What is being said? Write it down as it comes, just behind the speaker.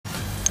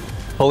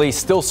Police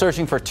still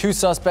searching for two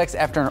suspects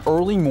after an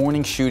early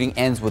morning shooting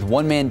ends with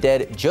one man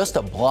dead just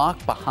a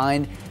block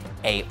behind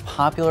a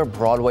popular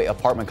Broadway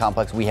apartment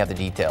complex. We have the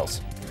details.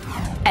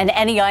 And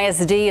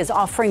NEISD is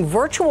offering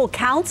virtual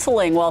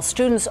counseling while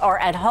students are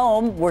at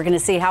home. We're going to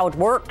see how it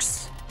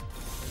works.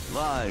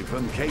 Live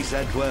from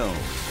KSAT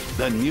 12,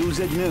 the news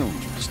at noon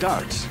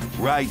starts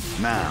right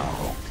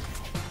now.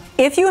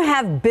 If you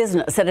have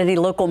business at any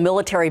local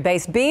military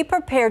base, be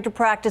prepared to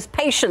practice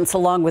patience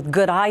along with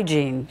good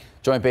hygiene.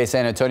 Joint Base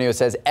San Antonio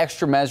says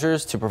extra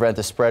measures to prevent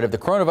the spread of the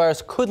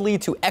coronavirus could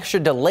lead to extra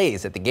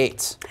delays at the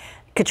gates.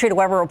 Katrina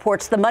Weber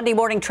reports the Monday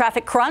morning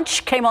traffic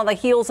crunch came on the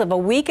heels of a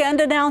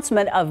weekend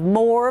announcement of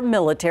more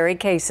military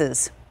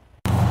cases.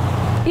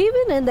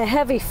 Even in the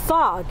heavy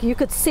fog, you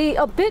could see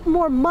a bit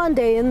more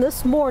Monday in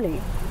this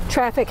morning.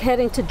 Traffic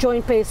heading to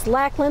Joint Base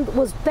Lackland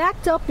was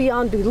backed up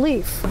beyond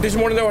belief. This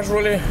morning there was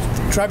really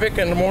traffic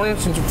in the morning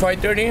since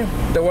 5:30.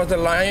 There was a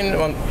line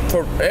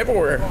for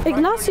everywhere.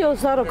 Ignacio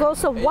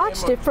Zaragoza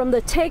watched it from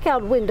the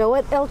takeout window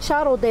at El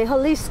Charo de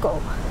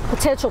Jalisco.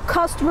 Potential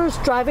customers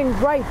driving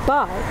right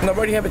by.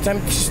 Nobody have a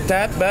time to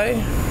stop by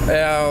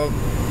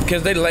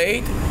because they're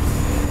late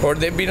or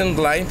they've been in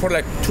line for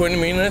like 20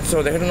 minutes,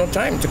 so they had no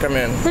time to come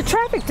in. The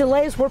traffic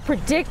delays were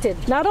predicted,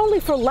 not only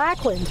for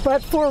Lackland,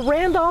 but for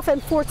Randolph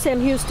and Fort Sam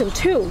Houston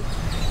too.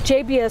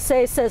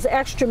 JBSA says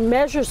extra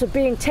measures are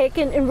being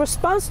taken in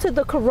response to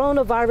the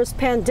coronavirus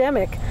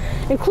pandemic,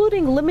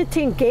 including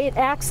limiting gate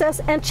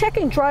access and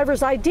checking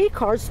drivers' ID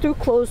cards through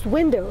closed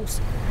windows.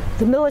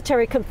 The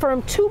military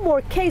confirmed 2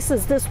 more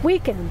cases this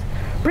weekend,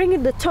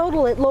 bringing the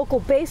total at local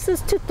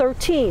bases to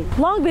 13.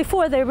 Long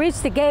before they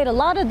reached the gate, a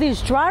lot of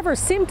these drivers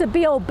seemed to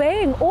be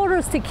obeying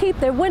orders to keep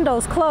their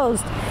windows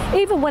closed,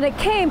 even when it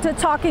came to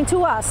talking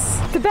to us.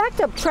 The backed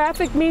up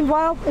traffic,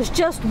 meanwhile, is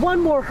just one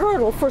more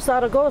hurdle for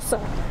Zaragoza.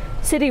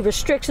 City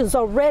restrictions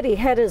already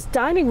had his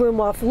dining room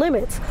off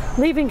limits,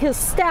 leaving his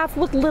staff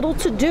with little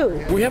to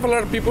do. We have a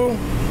lot of people,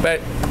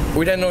 but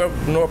we don't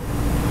no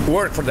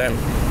work for them,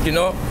 you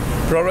know?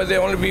 Probably they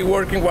only be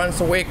working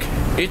once a week,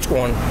 each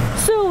one.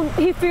 Soon,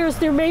 he fears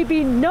there may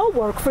be no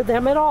work for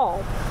them at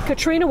all.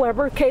 Katrina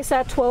Weber,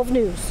 KSAT 12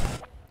 News.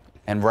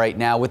 And right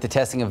now, with the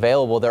testing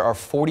available, there are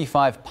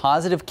 45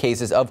 positive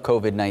cases of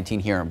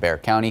COVID-19 here in Bexar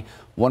County.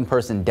 One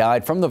person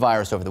died from the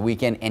virus over the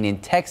weekend, and in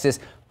Texas,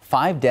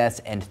 5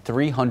 deaths and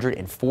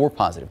 304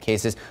 positive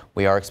cases.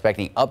 We are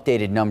expecting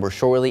updated numbers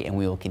shortly, and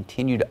we will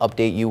continue to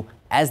update you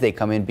as they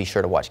come in. Be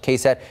sure to watch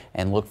KSAT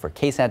and look for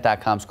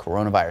KSAT.com's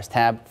coronavirus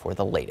tab for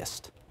the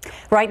latest.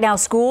 Right now,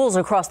 schools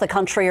across the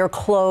country are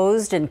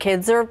closed and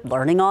kids are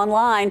learning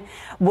online.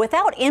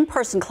 Without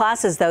in-person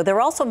classes, though,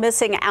 they're also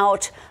missing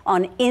out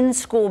on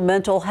in-school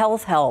mental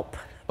health help.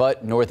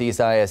 But Northeast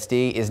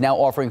ISD is now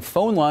offering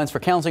phone lines for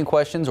counseling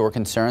questions or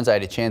concerns. I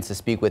had a chance to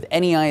speak with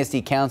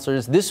NEISD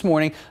counselors this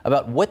morning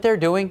about what they're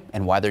doing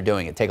and why they're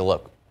doing it. Take a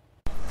look.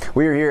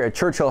 We are here at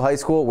Churchill High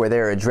School where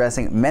they're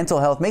addressing mental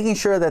health, making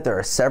sure that there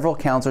are several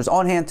counselors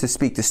on hand to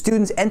speak to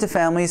students and to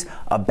families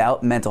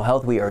about mental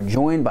health. We are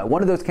joined by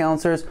one of those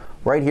counselors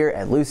right here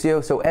at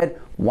Lucio. So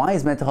Ed, why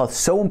is mental health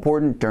so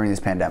important during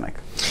this pandemic?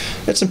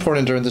 It's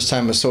important during this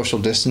time of social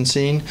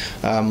distancing.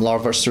 A lot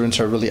of our students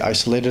are really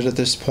isolated at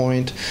this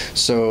point.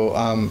 So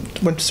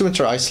when students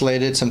are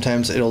isolated,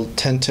 sometimes it'll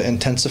tend to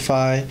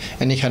intensify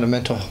any kind of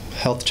mental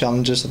health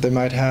challenges that they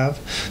might have.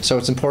 So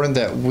it's important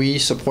that we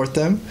support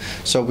them.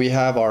 So we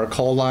have our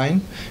call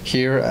line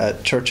here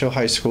at Churchill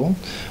High School.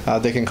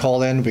 They can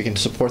call in, we can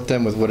support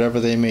them with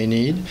whatever they may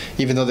need.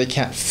 Even though they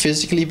can't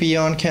physically be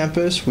on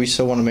campus, we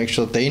still want to make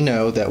sure that they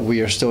know that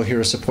we are still here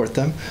to support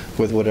them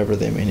with whatever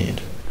they may need.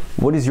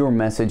 What is your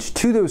message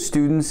to those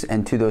students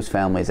and to those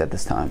families at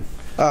this time?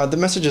 The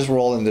message is we're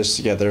all in this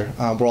together.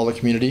 We're all a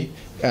community,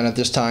 and at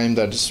this time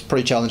that is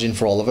pretty challenging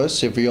for all of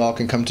us. If we all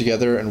can come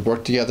together and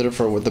work together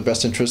for the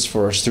best interests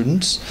for our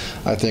students,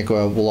 I think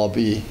we'll all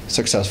be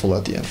successful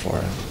at the end for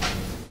it.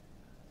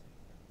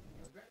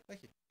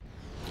 Thank you.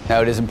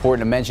 Now, it is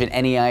important to mention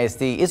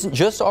NEISD isn't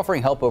just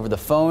offering help over the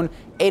phone,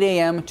 8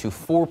 a.m. to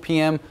 4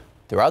 p.m.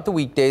 Throughout the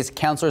weekdays.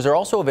 Counselors are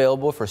also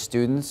available for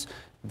students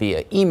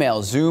via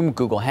email, Zoom,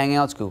 Google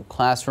Hangouts, Google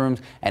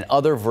Classrooms, and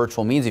other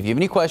virtual means. If you have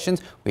any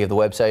questions, we have the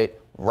website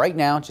right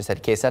now. Just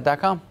head to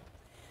KSAT.com.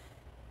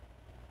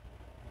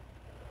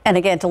 And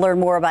again, to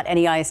learn more about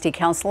NEISD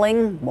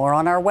counseling, more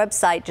on our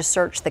website. Just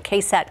search the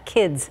KSAT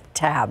Kids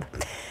tab.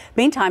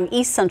 Meantime,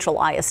 East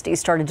Central ISD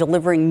started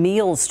delivering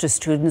meals to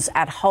students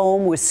at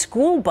home with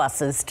school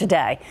buses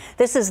today.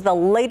 This is the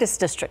latest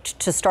district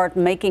to start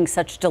making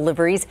such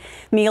deliveries.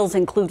 Meals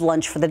include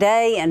lunch for the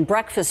day and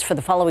breakfast for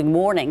the following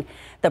morning.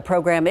 The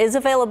program is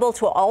available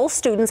to all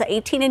students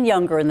 18 and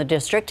younger in the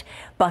district.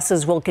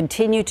 Buses will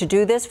continue to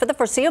do this for the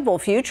foreseeable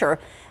future,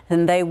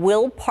 and they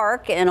will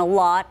park in a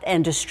lot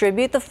and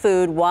distribute the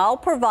food while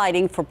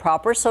providing for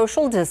proper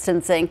social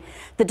distancing.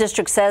 The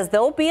district says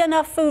there'll be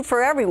enough food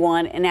for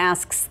everyone and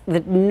asks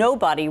that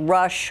nobody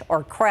rush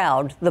or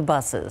crowd the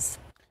buses.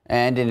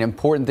 And an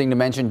important thing to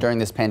mention during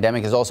this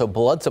pandemic is also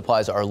blood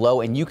supplies are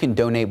low, and you can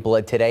donate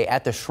blood today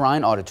at the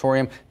Shrine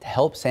Auditorium to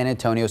help San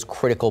Antonio's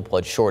critical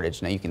blood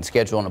shortage. Now, you can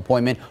schedule an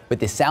appointment with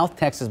the South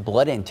Texas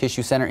Blood and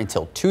Tissue Center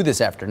until 2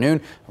 this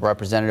afternoon. A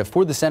representative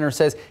for the center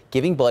says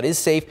giving blood is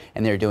safe,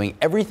 and they're doing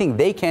everything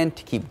they can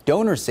to keep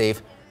donors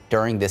safe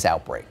during this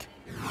outbreak.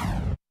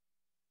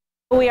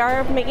 We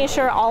are making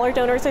sure all our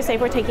donors are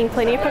safe. We're taking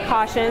plenty of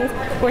precautions.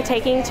 We're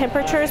taking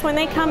temperatures when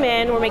they come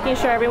in. We're making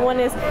sure everyone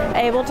is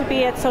able to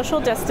be at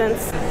social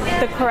distance,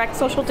 the correct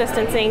social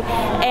distancing,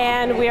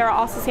 and we are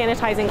also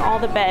sanitizing all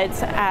the beds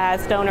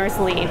as donors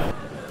leave.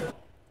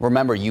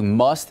 Remember, you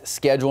must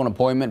schedule an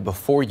appointment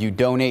before you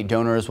donate.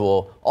 Donors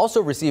will also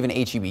receive an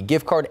HEB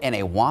gift card and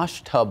a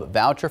wash tub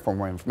voucher. For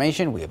more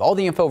information, we have all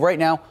the info right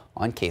now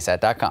on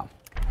KSAT.com.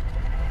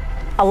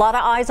 A lot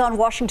of eyes on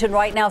Washington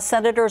right now.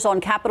 Senators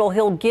on Capitol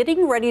Hill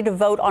getting ready to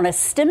vote on a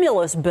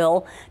stimulus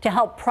bill to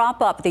help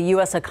prop up the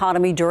U.S.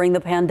 economy during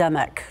the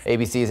pandemic.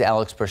 ABC's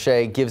Alex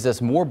Perche gives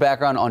us more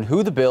background on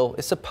who the bill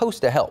is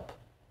supposed to help.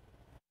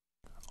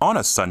 On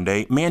a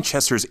Sunday,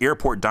 Manchester's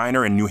Airport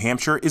Diner in New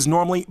Hampshire is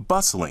normally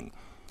bustling.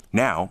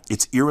 Now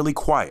it's eerily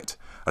quiet.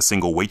 A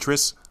single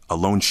waitress, a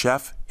lone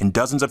chef, and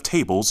dozens of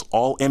tables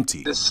all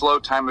empty. This slow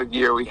time of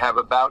year, we have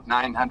about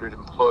 900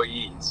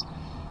 employees.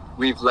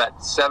 We've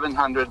let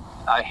 700,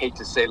 I hate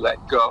to say let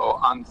go,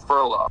 on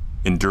furlough.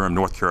 In Durham,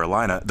 North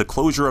Carolina, the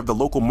closure of the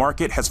local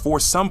market has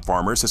forced some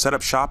farmers to set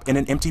up shop in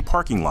an empty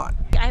parking lot.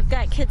 I've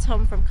got kids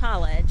home from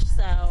college,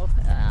 so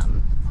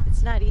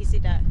it's not easy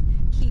to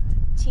keep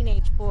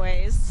teenage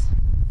boys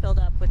filled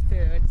up with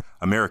food.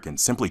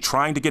 Americans simply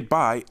trying to get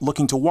by,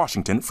 looking to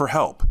Washington for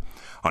help.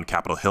 On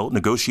Capitol Hill,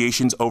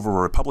 negotiations over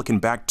a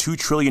Republican-backed $2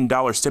 trillion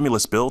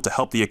stimulus bill to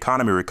help the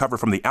economy recover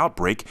from the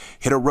outbreak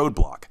hit a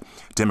roadblock.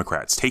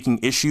 Democrats taking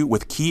issue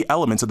with key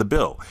elements of the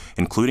bill,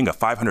 including a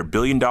 $500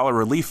 billion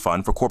relief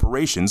fund for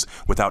corporations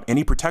without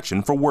any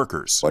protection for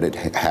workers. What it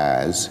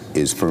has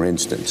is, for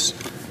instance,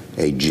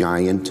 a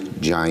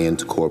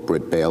giant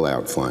corporate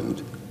bailout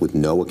fund with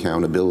no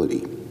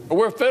accountability.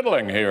 We're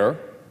fiddling here,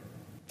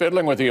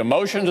 fiddling with the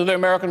emotions of the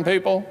American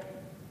people,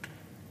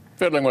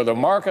 fiddling with the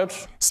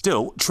markets.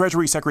 Still,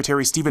 Treasury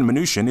Secretary Steven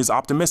Mnuchin is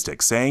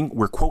optimistic, saying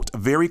we're, quote,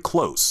 very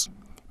close.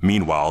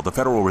 Meanwhile, the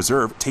Federal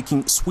Reserve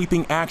taking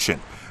sweeping action,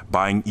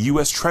 buying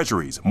U.S.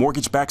 Treasuries,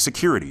 mortgage-backed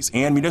securities,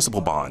 and municipal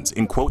bonds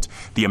in, quote,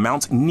 the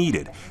amount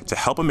needed to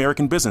help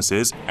American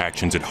businesses,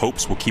 actions it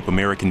hopes will keep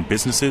American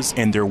businesses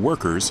and their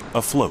workers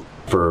afloat.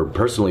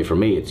 Personally, for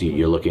me,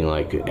 you're looking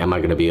like, am I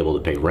going to be able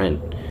to pay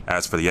rent?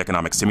 As for the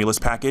economic stimulus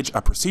package,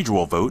 a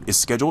procedural vote is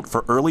scheduled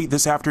for early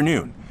this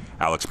afternoon.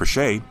 Alex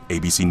Perche,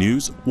 ABC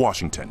News,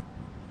 Washington.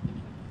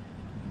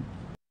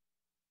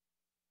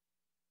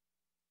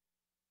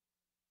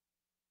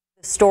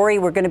 Story,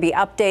 we're going to be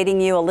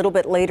updating you a little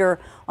bit later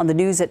on the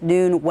news at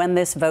noon when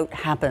this vote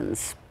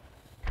happens.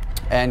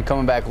 And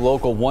coming back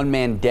local, one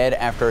man dead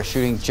after a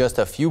shooting just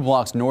a few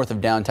blocks north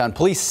of downtown.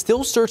 Police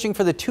still searching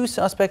for the two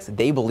suspects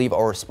they believe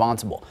are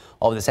responsible.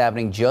 All of this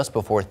happening just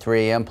before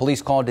 3 a.m.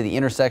 Police called to the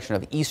intersection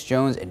of East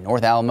Jones and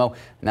North Alamo,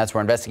 and that's where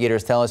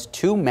investigators tell us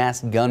two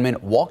masked gunmen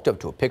walked up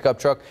to a pickup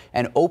truck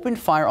and opened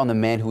fire on the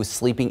man who was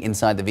sleeping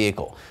inside the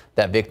vehicle.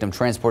 That victim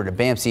transported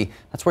to Bamsey.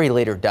 That's where he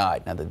later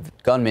died. Now, the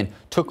gunmen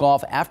took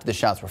off after the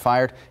shots were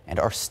fired and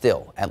are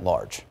still at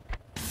large.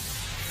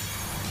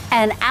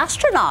 An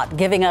astronaut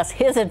giving us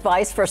his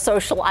advice for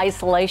social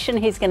isolation.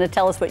 He's going to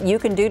tell us what you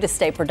can do to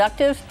stay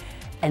productive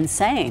and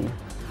sane.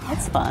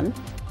 That's fun.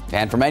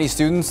 And for many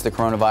students, the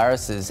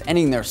coronavirus is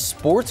ending their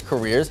sports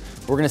careers.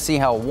 We're going to see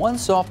how one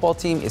softball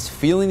team is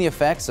feeling the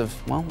effects of,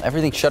 well,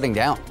 everything shutting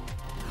down.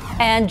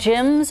 And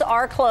gyms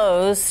are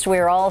closed.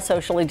 We're all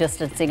socially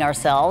distancing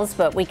ourselves,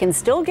 but we can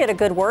still get a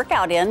good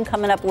workout in.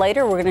 Coming up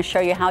later, we're going to show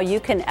you how you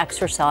can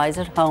exercise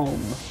at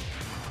home.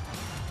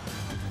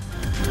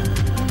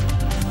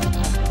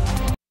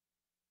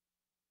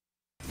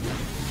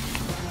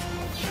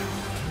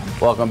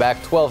 Welcome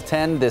back.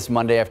 12:10 this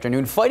Monday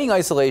afternoon. Fighting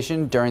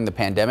isolation during the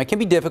pandemic can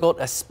be difficult,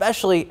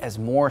 especially as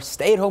more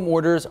stay-at-home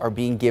orders are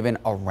being given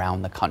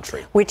around the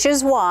country. Which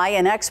is why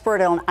an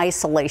expert on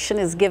isolation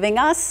is giving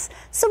us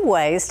some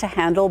ways to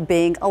handle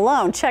being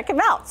alone. Check him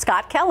out,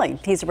 Scott Kelly.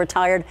 He's a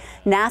retired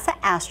NASA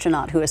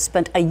astronaut who has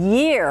spent a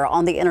year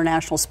on the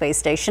International Space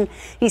Station.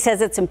 He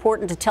says it's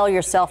important to tell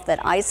yourself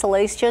that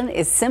isolation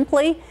is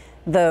simply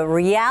the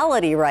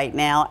reality right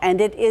now,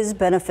 and it is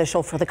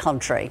beneficial for the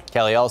country.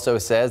 Kelly also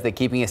says that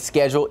keeping a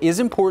schedule is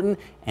important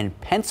and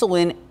pencil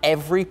in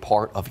every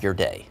part of your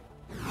day.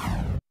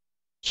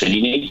 So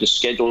you need to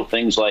schedule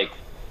things like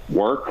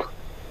work,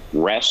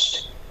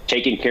 rest,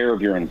 taking care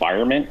of your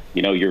environment,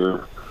 you know,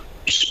 your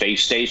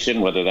space station,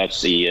 whether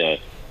that's the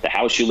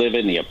house you live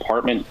in, the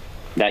apartment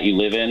that you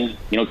live in.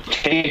 You know,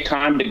 take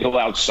time to go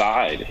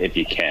outside if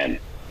you can.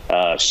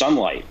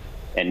 Sunlight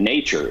and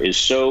nature is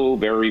so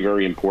very,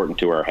 very important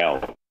to our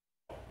health.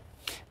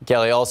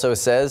 Kelly also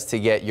says to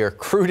get your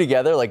crew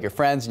together, like your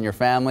friends and your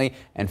family,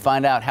 and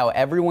find out how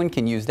everyone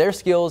can use their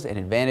skills and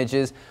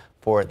advantages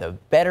for the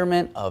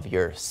betterment of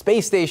your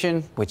space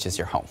station, which is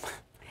your home.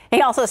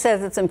 He also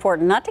says it's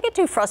important not to get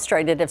too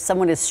frustrated if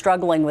someone is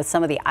struggling with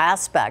some of the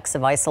aspects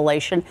of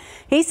isolation.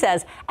 He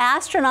says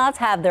astronauts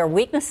have their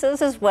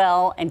weaknesses as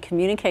well, and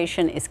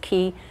communication is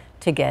key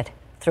to get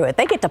through it.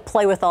 They get to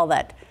play with all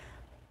that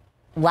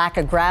lack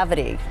of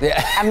gravity.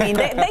 Yeah. I mean,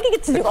 they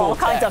get to do all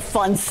kinds of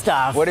fun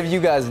stuff. What have you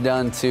guys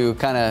done to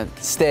kind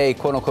of stay,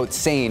 quote unquote,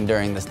 sane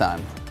during this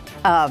time?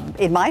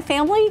 In my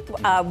family,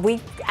 we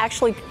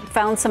actually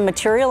found some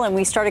material and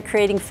we started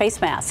creating face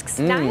masks.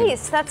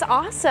 Nice, that's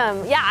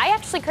awesome. Yeah, I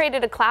actually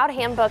created a cloud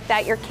handbook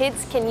that your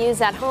kids can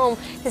use at home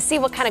to see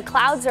what kind of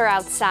clouds are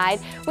outside.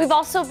 We've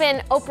also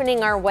been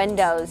opening our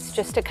windows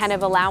just to kind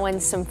of allow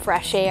in some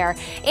fresh air.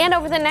 And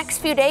over the next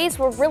few days,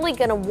 we're really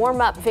going to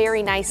warm up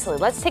very nicely.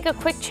 Let's take a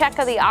quick check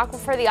of the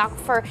aquifer. The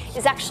aquifer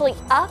is actually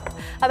up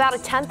about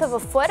 1/10 of a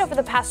foot over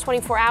the past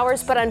 24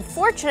 hours, but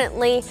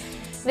unfortunately,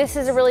 this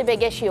is a really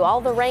big issue. All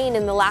the rain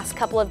in the last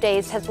couple of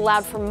days has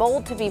allowed for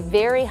mold to be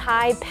very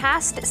high,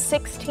 past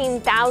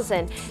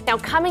 16,000. Now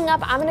coming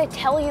up, I'm going to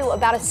tell you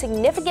about a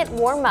significant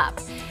warm up,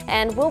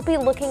 and we'll be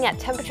looking at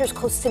temperatures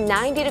close to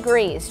 90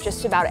 degrees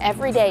just about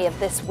every day of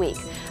this week.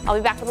 I'll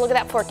be back with a look at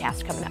that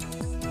forecast coming up.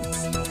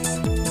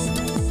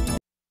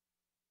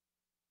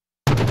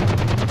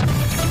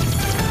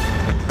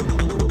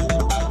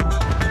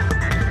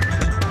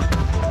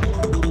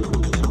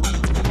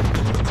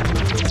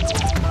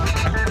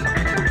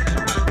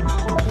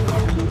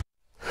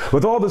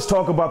 With all this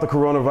talk about the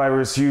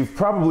coronavirus, you've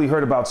probably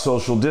heard about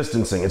social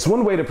distancing. It's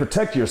one way to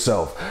protect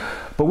yourself.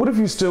 But what if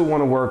you still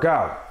want to work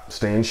out,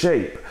 stay in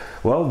shape?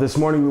 Well, this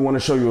morning we want to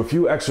show you a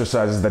few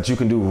exercises that you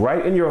can do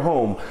right in your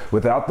home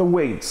without the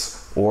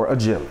weights or a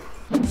gym.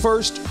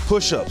 First,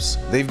 push-ups.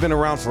 They've been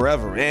around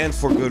forever, and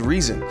for good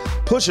reason.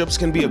 Push-ups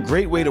can be a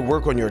great way to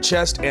work on your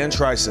chest and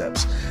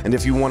triceps. And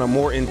if you want a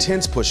more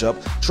intense push-up,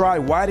 try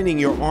widening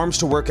your arms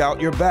to work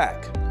out your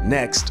back.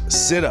 Next,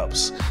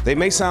 sit-ups. They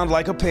may sound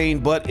like a pain,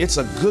 but it's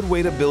a good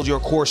way to build your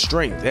core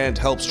strength and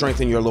help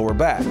strengthen your lower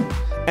back.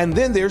 And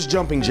then there's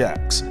jumping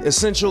jacks.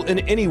 Essential in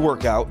any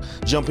workout,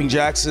 jumping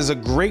jacks is a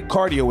great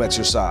cardio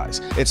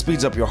exercise. It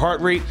speeds up your heart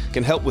rate,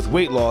 can help with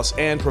weight loss,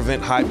 and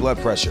prevent high blood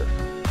pressure.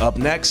 Up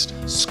next,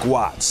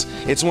 squats.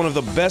 It's one of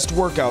the best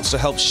workouts to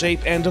help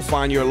shape and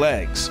define your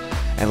legs.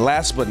 And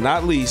last but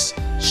not least,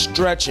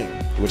 stretching,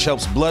 which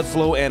helps blood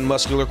flow and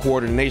muscular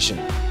coordination.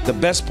 The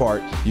best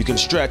part, you can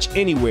stretch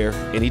anywhere,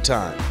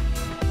 anytime.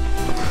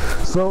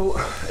 So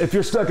if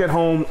you're stuck at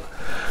home,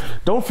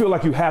 don't feel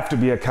like you have to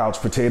be a couch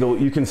potato.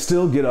 You can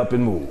still get up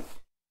and move.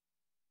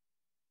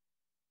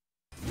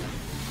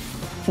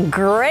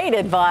 Great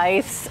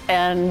advice,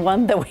 and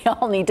one that we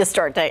all need to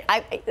start taking.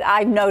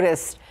 I've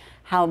noticed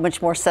how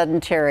much more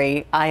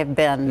sedentary I have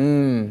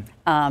been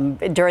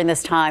during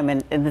this time,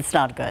 and it's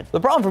not good. The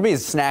problem for me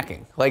is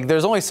snacking. Like,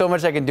 there's only so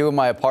much I can do in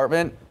my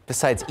apartment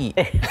besides eat.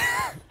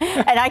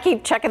 And I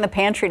keep checking the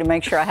pantry to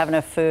make sure I have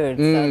enough food.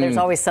 So there's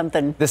always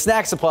something. The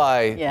snack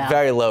supply,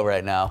 very low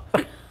right now.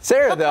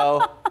 Sarah,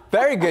 though,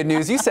 very good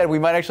news. You said we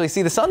might actually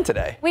see the sun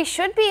today. We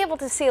should be able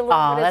to see a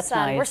little bit of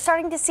sun. Nice. We're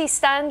starting to see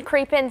sun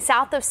creep in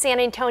south of San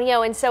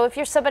Antonio, and so if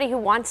you're somebody who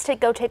wants to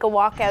go take a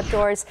walk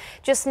outdoors,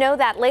 just know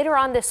that later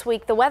on this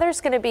week, the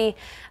weather's going to be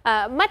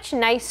much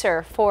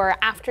nicer for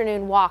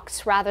afternoon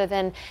walks rather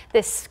than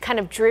this kind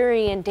of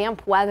dreary and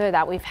damp weather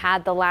that we've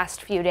had the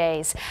last few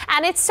days.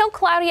 And it's still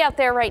cloudy out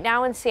there right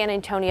now in San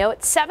Antonio.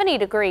 It's 70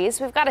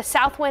 degrees. We've got a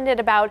south wind at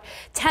about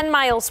 10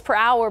 miles per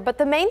hour, but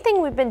the main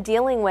thing we've been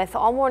dealing with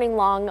all morning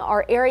long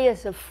are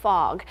areas of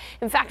fog.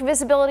 In fact,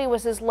 visibility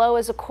was as low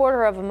as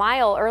 1/4 of a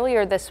mile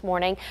earlier this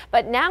morning,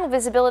 but now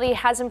visibility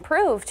has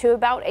improved to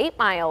about 8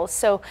 miles.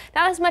 So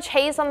not as much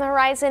haze on the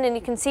horizon, and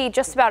you can see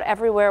just about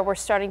everywhere we're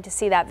starting to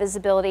see that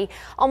visibility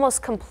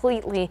almost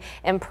completely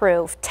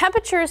improve.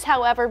 Temperatures,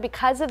 however,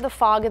 because of the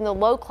fog and the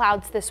low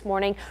clouds this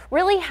morning,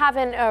 really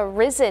haven't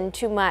risen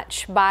too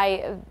much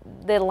by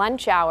the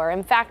lunch hour.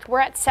 In fact, we're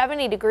at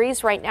 70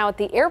 degrees right now at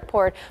the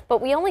airport, but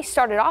we only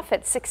started off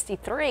at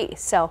 63.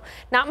 So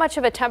not much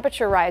of a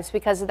temperature rise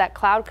because of that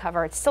cloud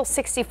cover. It's still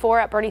 64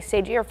 at Bernie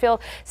Stage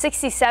Airfield,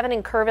 67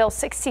 in Kerrville,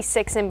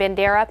 66 in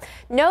Bandera.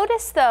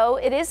 Notice, though,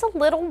 it is a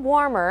little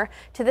warmer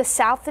to the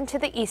south and to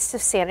the east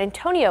of San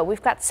Antonio.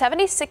 We've got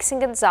 76 in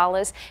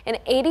Gonzales and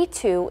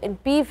 82 in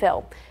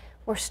Beeville.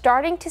 We're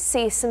starting to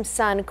see some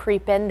sun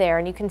creep in there,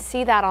 and you can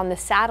see that on the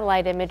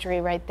satellite imagery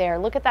right there.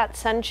 Look at that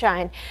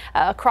sunshine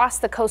across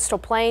the coastal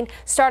plain.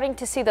 Starting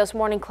to see those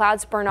morning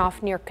clouds burn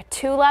off near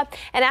Cotulla.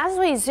 And as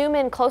we zoom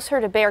in closer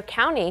to Bexar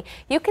County,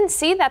 you can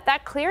see that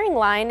that clearing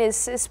line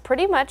is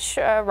pretty much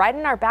right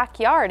in our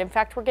backyard. In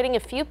fact, we're getting a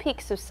few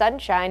peaks of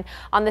sunshine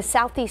on the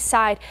southeast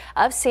side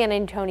of San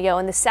Antonio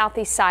and the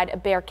southeast side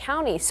of Bexar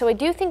County. So I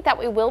do think that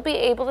we will be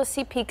able to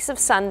see peaks of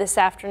sun this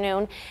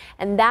afternoon,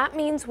 and that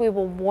means we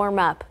will warm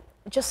up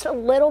just a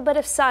little bit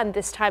of sun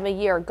this time of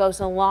year goes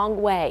a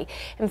long way.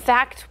 In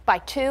fact, by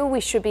 2, we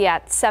should be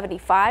at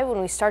 75 when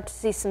we start to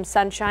see some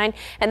sunshine.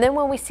 And then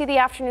when we see the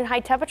afternoon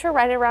high temperature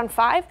right around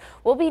 5,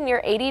 we'll be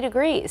near 80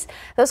 degrees.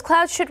 Those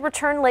clouds should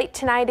return late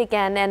tonight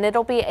again, and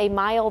it'll be a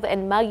mild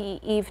and muggy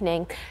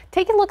evening.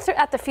 Take a look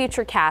at the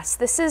futurecast.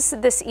 This is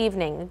this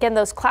evening. Again,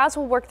 those clouds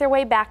will work their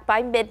way back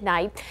by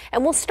midnight,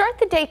 and we'll start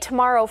the day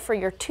tomorrow for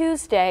your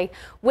Tuesday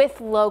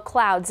with low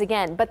clouds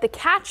again. But the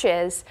catch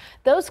is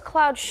those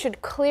clouds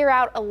should clear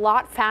out a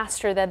lot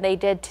faster than they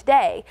did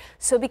today.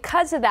 So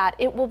because of that,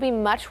 it will be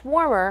much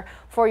warmer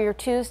for your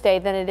Tuesday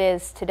than it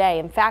is today.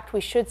 In fact,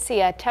 we should see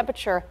a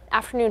temperature,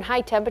 afternoon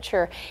high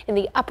temperature in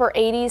the upper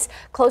 80s,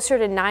 closer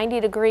to 90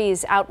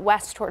 degrees out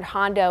west toward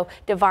Hondo,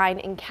 Divine,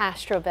 and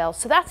Castroville.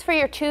 So that's for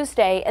your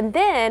Tuesday. And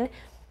then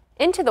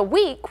into the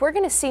week, we're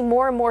going to see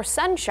more and more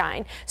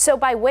sunshine. So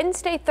by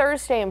Wednesday,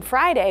 Thursday, and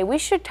Friday, we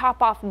should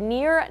top off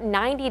near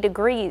 90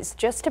 degrees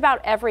just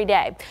about every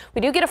day.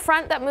 We do get a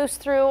front that moves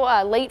through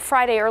late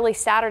Friday, early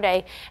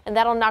Saturday, and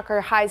that'll knock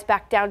our highs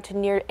back down to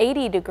near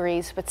 80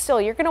 degrees. But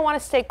still, you're going to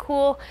want to stay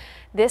cool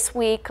this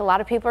week. A lot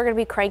of people are going to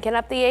be cranking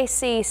up the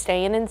AC,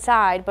 staying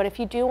inside. But if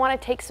you do want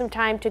to take some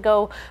time to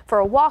go for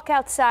a walk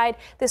outside,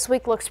 this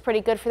week looks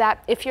pretty good for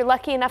that. If you're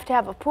lucky enough to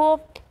have a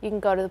pool, you can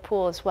go to the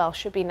pool as well.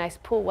 Should be nice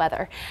pool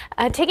weather.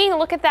 Taking a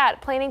look at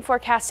that planning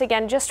forecast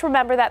again, just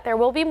remember that there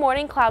will be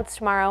morning clouds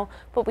tomorrow,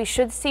 but we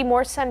should see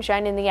more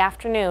sunshine in the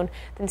afternoon.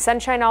 Then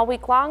sunshine all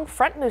week long.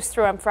 Front moves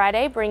through on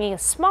Friday, bringing a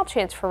small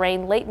chance for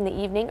rain late in the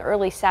evening,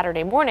 early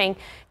Saturday morning.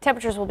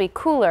 Temperatures will be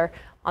cooler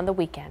on the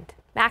weekend.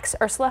 Max,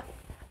 Ursula?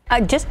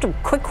 Just a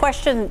quick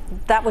question.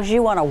 That was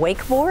you on a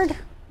wakeboard?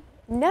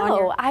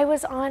 No, I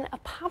was on a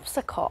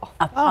popsicle.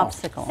 A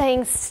popsicle.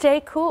 Saying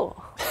stay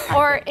cool.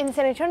 Or in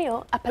San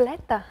Antonio, a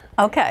paleta.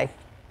 Okay,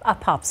 a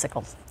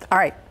popsicle. All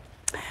right.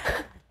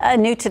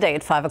 New today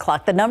at 5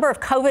 o'clock. The number of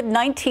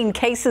COVID-19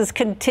 cases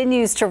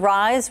continues to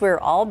rise. We're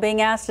all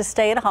being asked to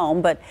stay at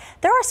home, but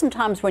there are some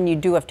times when you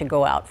do have to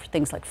go out for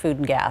things like food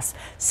and gas.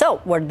 So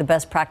what are the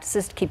best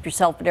practices to keep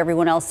yourself and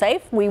everyone else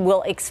safe? We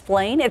will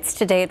explain. It's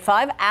today at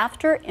 5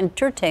 after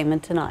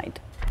Entertainment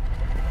Tonight.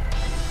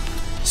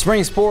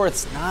 Spring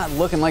sports not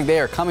looking like they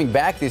are coming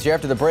back this year.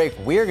 After the break,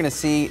 we're going to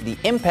see the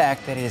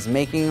impact that it is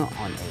making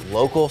on a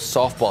local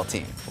softball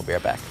team. We'll be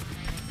right back.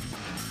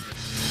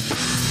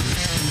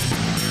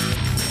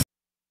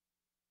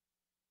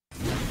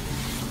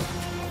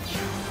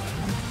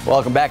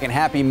 Welcome back and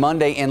happy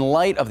Monday. In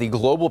light of the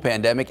global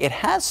pandemic, it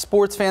has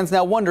sports fans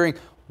now wondering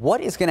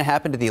what is going to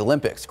happen to the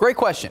Olympics. Great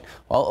question.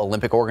 Well,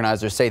 Olympic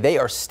organizers say they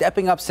are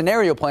stepping up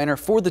scenario planner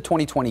for the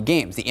 2020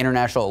 games. The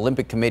International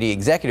Olympic Committee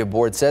Executive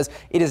Board says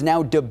it is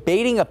now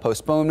debating a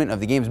postponement of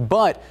the games,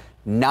 but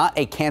not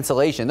a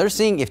cancellation. They're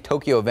seeing if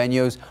Tokyo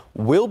venues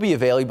will be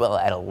available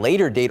at a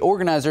later date.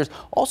 Organizers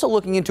also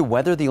looking into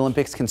whether the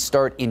Olympics can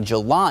start in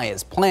July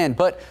as planned,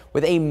 but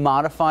with a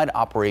modified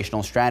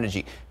operational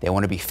strategy. They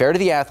want to be fair to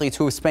the athletes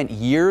who have spent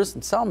years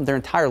and some their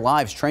entire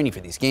lives training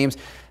for these games.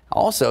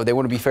 Also, they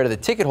want to be fair to the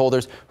ticket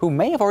holders who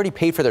may have already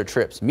paid for their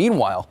trips.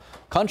 Meanwhile,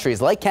 countries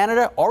like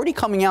Canada already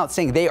coming out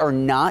saying they are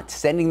not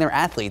sending their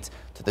athletes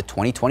to the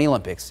 2020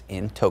 Olympics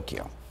in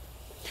Tokyo.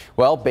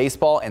 Well,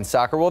 baseball and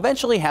soccer will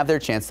eventually have their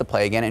chance to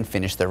play again and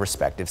finish their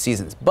respective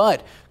seasons.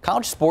 But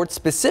college sports,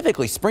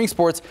 specifically spring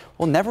sports,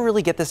 will never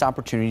really get this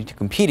opportunity to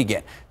compete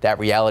again. That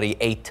reality,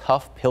 a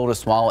tough pill to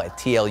swallow at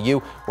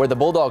TLU, where the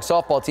Bulldogs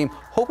softball team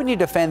hoping to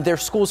defend their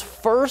school's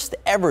first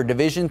ever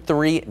Division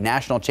III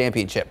national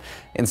championship.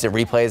 Instant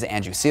Replays,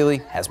 Andrew Seeley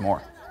has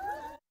more.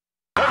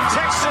 The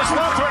Texas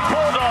Northwood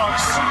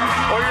Bulldogs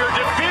are your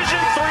Division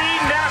III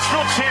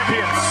national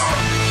champions.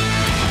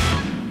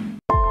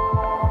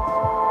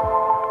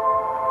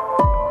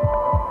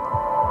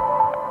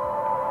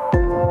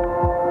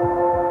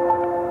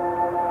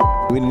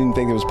 We didn't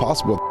think it was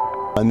possible.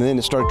 And then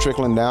it started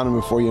trickling down, and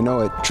before you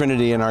know it,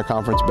 Trinity in our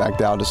conference backed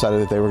out, decided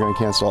that they were going to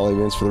cancel all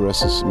events for the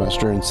rest of the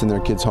semester and send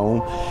their kids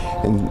home.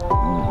 And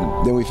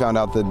then we found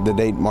out that the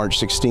date, March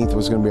 16th,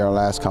 was going to be our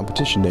last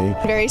competition day.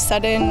 Very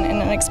sudden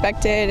and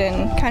unexpected,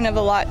 and kind of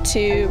a lot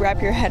to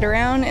wrap your head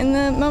around in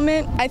the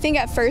moment. I think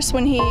at first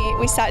when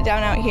we sat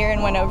down out here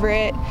and went over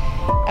it,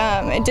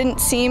 it didn't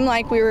seem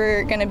like we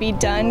were going to be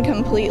done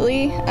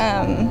completely,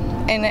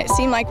 and it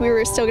seemed like we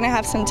were still going to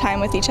have some time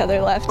with each other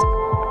left.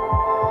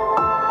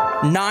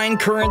 9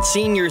 current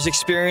seniors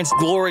experienced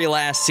glory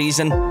last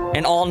season,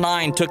 and all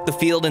 9 took the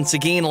field in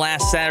Seguin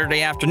last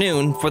Saturday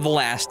afternoon for the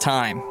last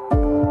time.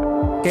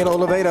 Kalo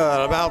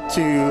Leveda about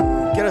to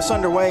get us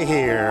underway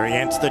here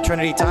against the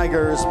Trinity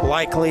Tigers'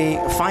 likely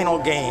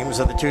final games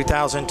of the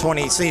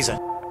 2020 season.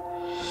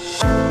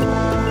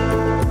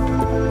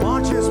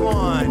 Launches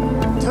one,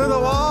 to the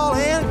wall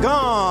and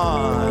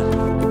gone.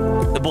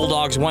 The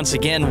Bulldogs once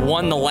again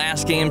won the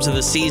last games of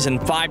the season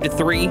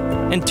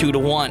 5-3 and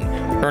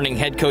 2-1, earning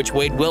head coach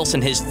Wade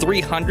Wilson his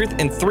 300th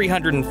and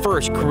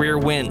 301st career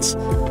wins.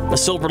 A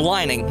silver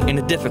lining in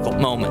a difficult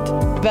moment.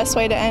 The best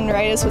way to end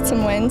right is with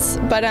some wins,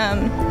 but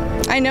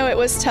I know it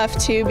was tough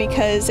too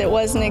because it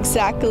wasn't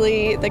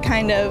exactly the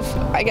kind of,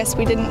 I guess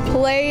we didn't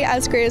play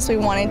as great as we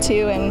wanted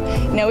to,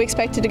 and we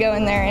expected to go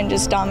in there and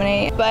just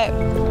dominate. But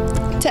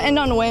to end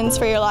on wins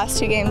for your last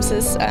 2 games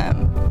is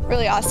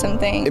really awesome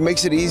thing. It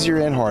makes it easier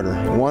and harder.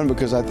 One,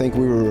 because I think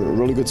we were a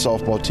really good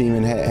softball team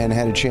and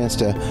had a chance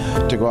to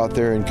go out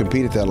there and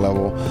compete at that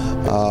level.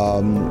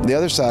 The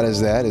other side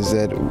is that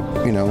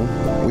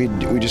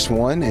we just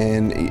won,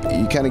 and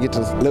you kind of get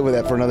to live with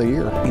that for another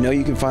year.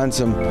 You can find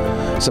some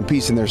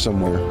peace in there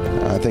somewhere.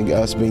 I think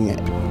us being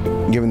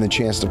given the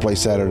chance to play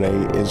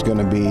Saturday is going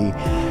to be.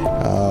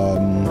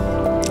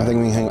 I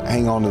think we can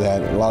hang on to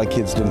that. A lot of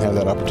kids didn't have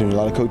that opportunity. A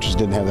lot of coaches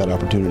didn't have that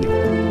opportunity.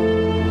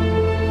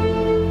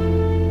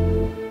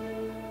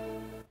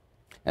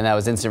 And that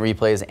was Instant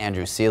Replay's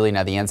Andrew Seeley.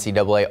 Now the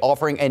NCAA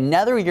offering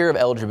another year of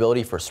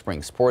eligibility for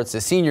spring sports. The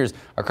seniors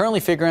are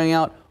currently figuring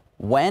out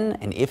when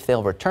and if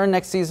they'll return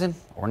next season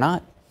or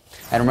not.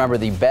 And remember,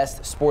 the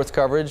best sports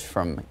coverage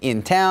from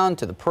in town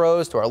to the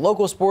pros to our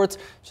local sports.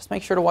 Just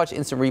make sure to watch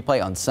Instant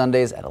Replay on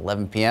Sundays at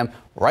 11 p.m.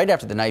 right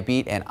after the night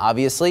beat. And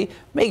obviously,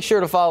 make sure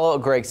to follow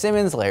Greg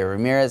Simmons, Larry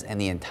Ramirez, and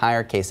the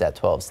entire KSAT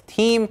 12's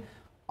team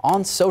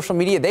on social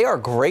media. They are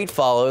great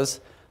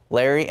follows.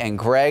 Larry and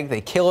Greg,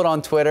 they kill it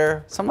on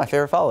Twitter. Some of my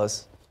favorite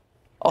follows.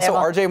 Also,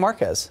 RJ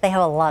Marquez. They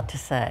have a lot to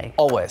say.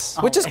 Always,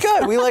 which is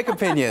good. We like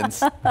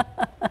opinions.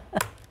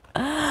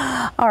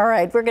 All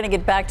right, we're going to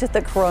get back to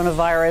the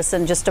coronavirus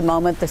in just a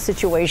moment. The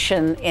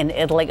situation in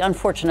Italy,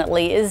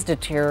 unfortunately, is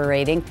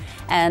deteriorating,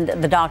 and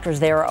the doctors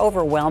there are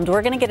overwhelmed.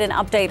 We're going to get an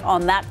update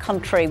on that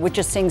country, which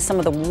is seeing some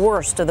of the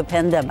worst of the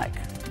pandemic.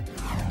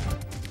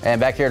 And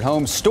back here at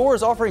home,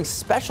 stores offering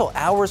special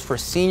hours for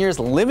seniors,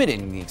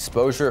 limiting the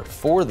exposure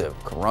for the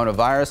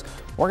coronavirus.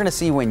 We're going to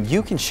see when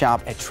you can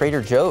shop at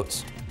Trader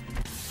Joe's.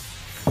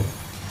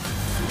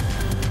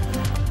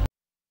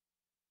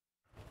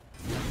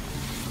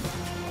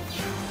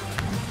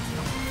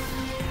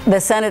 The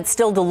Senate's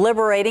still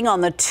deliberating on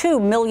the $2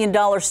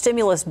 million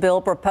stimulus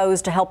bill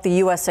proposed to help the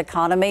U.S.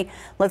 economy.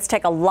 Let's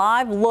take a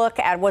live look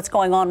at what's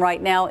going on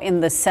right now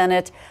in the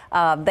Senate.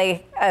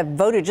 They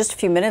voted just a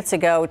few minutes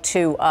ago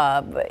to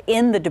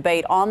end the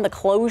debate on the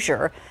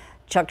closure.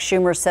 Chuck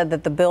Schumer said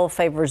that the bill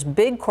favors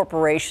big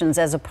corporations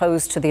as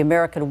opposed to the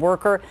American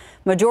worker.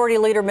 Majority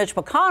Leader Mitch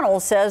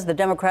McConnell says the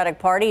Democratic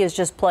Party is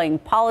just playing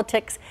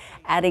politics,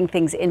 adding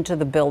things into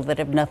the bill that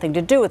have nothing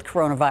to do with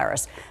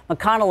coronavirus.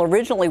 McConnell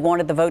originally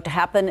wanted the vote to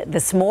happen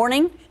this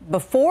morning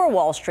before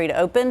Wall Street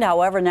opened.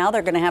 However, now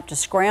they're going to have to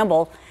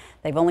scramble.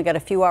 They've only got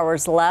a few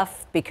hours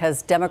left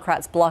because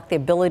Democrats blocked the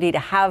ability to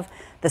have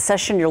the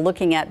session you're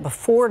looking at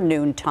before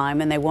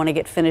noontime, and they want to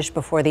get finished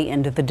before the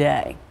end of the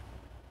day.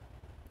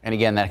 And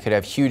again, that could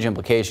have huge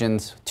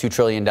implications. $2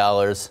 trillion.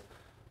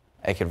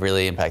 It could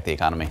really impact the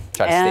economy.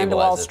 Try to stabilize and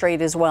Wall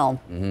Street as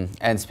well.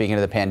 And speaking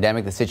of the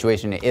pandemic, the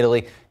situation in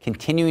Italy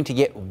continuing to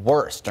get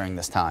worse during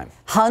this time.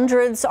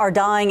 Hundreds are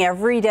dying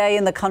every day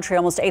in the country,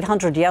 almost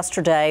 800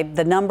 yesterday.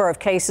 The number of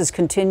cases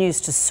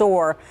continues to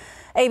soar.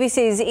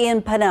 ABC's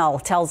Ian Pennell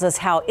tells us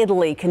how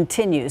Italy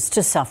continues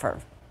to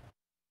suffer.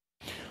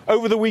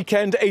 Over the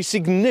weekend, a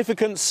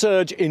significant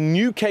surge in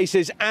new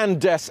cases and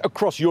deaths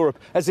across Europe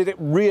as it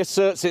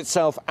reasserts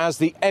itself as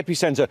the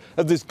epicenter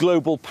of this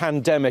global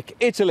pandemic.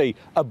 Italy,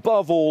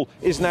 above all,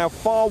 is now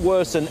far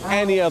worse than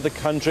any other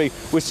country.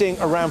 We're seeing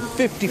around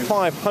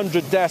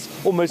 5,500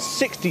 deaths. Almost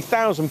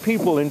 60,000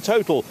 people in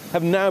total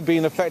have now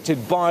been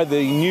affected by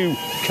the new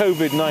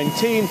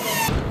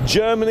COVID-19.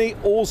 Germany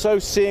also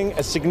seeing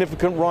a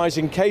significant rise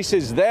in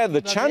cases. There,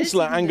 the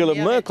Chancellor Angela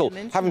Merkel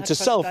having to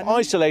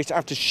self-isolate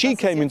after she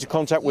came into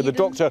contact with a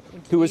doctor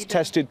who was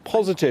tested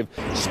positive.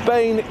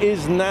 Spain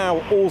is now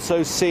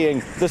also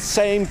seeing the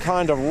same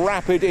kind of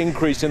rapid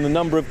increase in the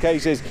number of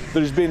cases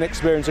that has been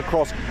experienced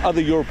across other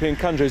European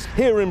countries.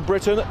 Here in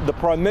Britain, the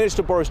Prime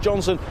Minister Boris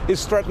Johnson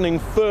is threatening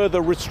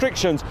further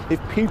restrictions if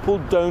people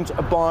don't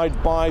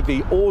abide by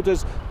the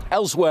orders.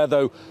 Elsewhere,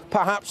 though,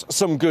 perhaps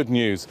some good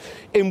news.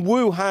 In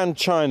Wuhan,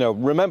 China,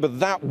 remember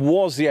that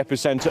was the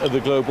epicenter of the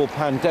global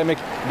pandemic.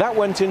 That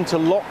went into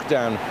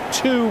lockdown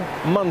 2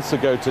 months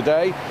ago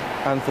today.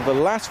 And for the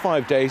last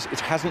 5 days,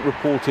 it hasn't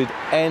reported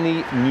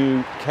any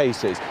new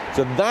cases.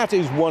 So that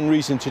is one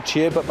reason to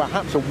cheer, but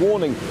perhaps a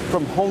warning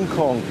from Hong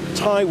Kong,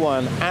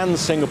 Taiwan and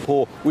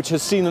Singapore, which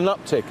has seen an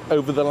uptick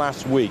over the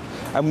last week.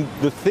 And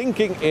the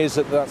thinking is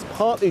that that's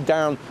partly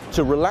down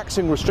to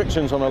relaxing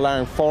restrictions on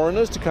allowing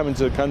foreigners to come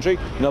into the country.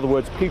 In other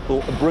words,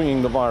 people are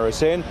bringing the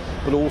virus in,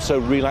 but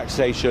also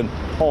relaxation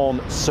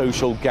on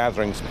social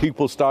gatherings.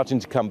 People starting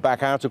to come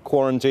back out of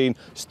quarantine,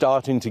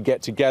 starting to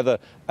get together,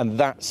 and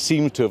that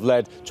seems to have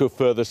led to a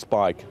further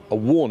spike, a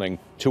warning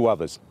to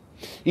others.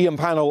 Ian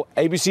Pannell,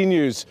 ABC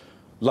News,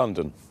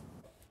 London.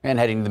 And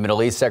heading to the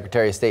Middle East,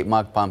 Secretary of State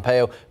Mike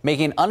Pompeo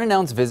making an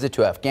unannounced visit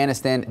to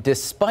Afghanistan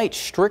despite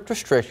strict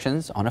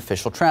restrictions on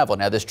official travel.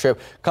 Now, this trip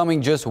coming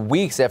just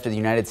weeks after the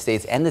United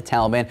States and the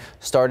Taliban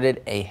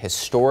started a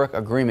historic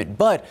agreement.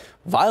 But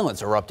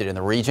violence erupted in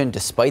the region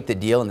despite the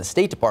deal, and the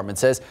State Department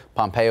says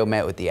Pompeo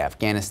met with the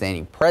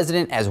Afghanistani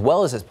president as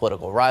well as his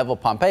political rival.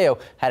 Pompeo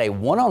had a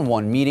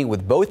one-on-one meeting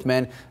with both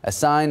men. A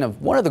sign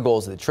of one of the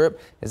goals of the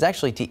trip is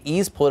actually to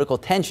ease political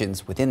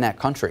tensions within that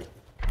country.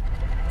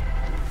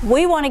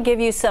 We want to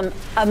give you some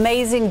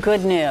amazing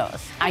good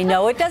news. I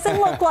know it doesn't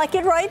look like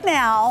it right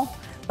now,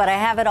 but I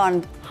have it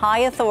on high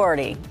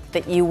authority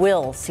that you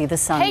will see the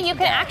sun. Hey, you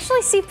can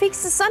actually see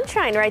peaks of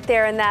sunshine right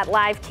there in that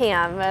live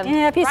cam.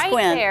 Yeah, if you right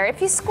squint. There,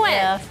 if you squint.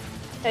 Yeah.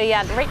 So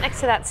yeah, right next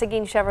to that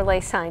Seguin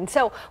Chevrolet sign.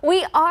 So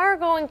we are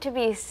going to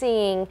be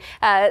seeing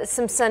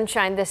some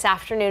sunshine this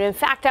afternoon. In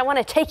fact, I want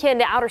to take you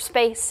into outer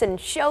space and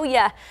show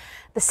you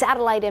the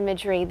satellite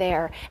imagery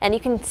there. And you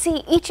can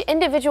see each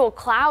individual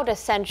cloud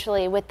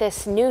essentially with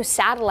this new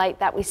satellite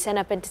that we sent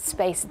up into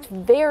space. It's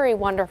very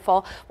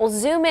wonderful. We'll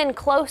zoom in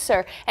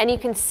closer and you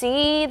can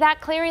see that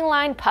clearing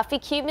line, puffy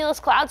cumulus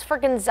clouds for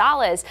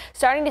Gonzales,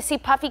 starting to see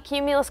puffy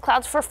cumulus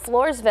clouds for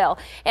Floresville.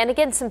 And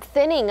again, some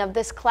thinning of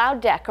this cloud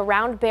deck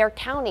around Bexar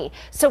County.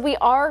 So we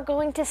are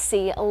going to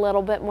see a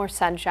little bit more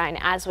sunshine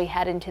as we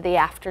head into the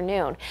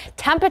afternoon.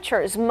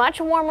 Temperatures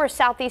much warmer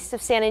southeast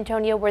of San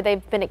Antonio where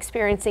they've been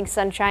experiencing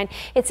sunshine.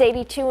 It's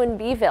 82 in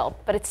Beeville,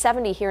 but it's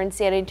 70 here in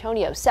San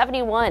Antonio,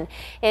 71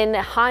 in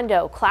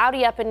Hondo,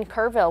 cloudy up in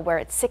Kerrville where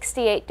it's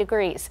 68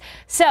 degrees.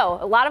 So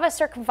a lot of us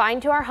are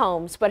confined to our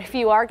homes, but if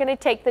you are going to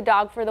take the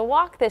dog for the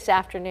walk this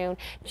afternoon,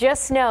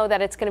 just know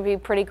that it's going to be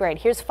pretty great.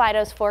 Here's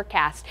Fido's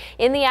forecast.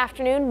 In the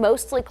afternoon,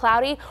 mostly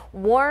cloudy,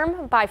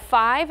 warm by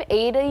 5,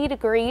 80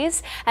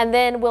 degrees, and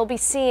then we'll be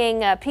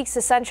seeing peaks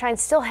of sunshine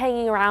still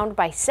hanging around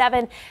by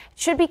 7.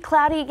 Should be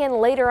cloudy again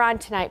later on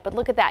tonight, but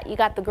look at that. You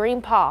got the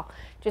green paw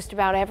just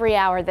about every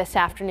hour this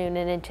afternoon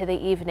and into the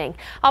evening.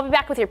 I'll be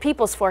back with your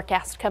people's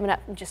forecast coming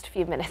up in just a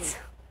few minutes.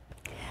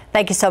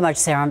 Thank you so much,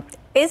 Sarah.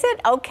 Is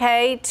it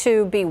okay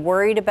to be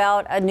worried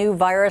about a new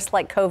virus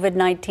like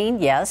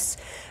COVID-19? Yes,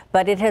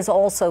 but it has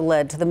also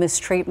led to the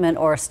mistreatment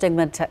or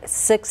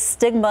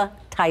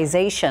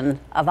stigmatization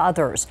of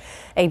others.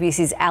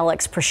 ABC's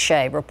Alex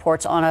Prochet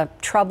reports on a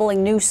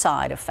troubling new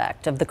side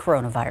effect of the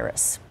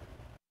coronavirus.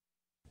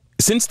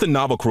 Since the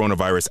novel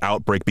coronavirus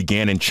outbreak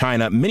began in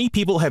China, many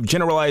people have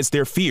generalized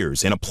their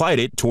fears and applied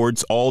it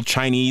towards all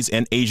Chinese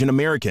and Asian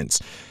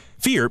Americans.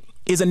 Fear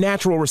is a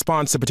natural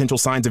response to potential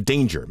signs of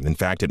danger. In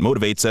fact, it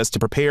motivates us to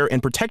prepare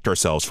and protect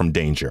ourselves from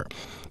danger.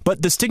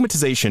 But the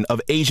stigmatization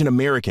of Asian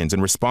Americans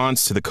in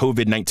response to the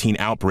COVID-19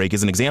 outbreak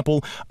is an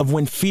example of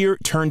when fear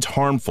turns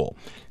harmful.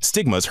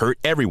 Stigmas hurt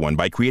everyone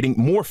by creating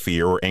more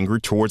fear or anger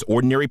towards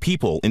ordinary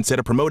people instead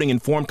of promoting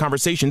informed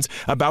conversations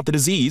about the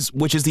disease,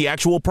 which is the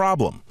actual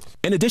problem.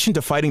 In addition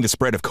to fighting the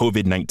spread of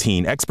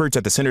COVID-19, experts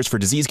at the Centers for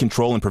Disease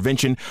Control and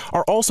Prevention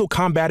are also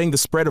combating the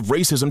spread of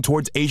racism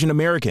towards Asian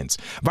Americans.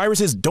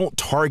 Viruses don't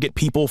target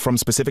people from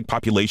specific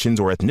populations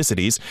or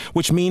ethnicities,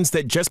 which means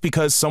that just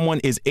because someone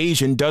is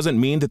Asian doesn't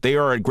mean that they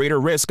are at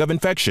greater risk of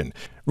infection.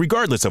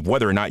 Regardless of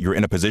whether or not you're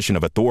in a position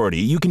of authority,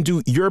 you can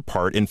do your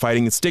part in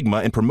fighting the stigma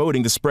and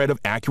promoting the spread of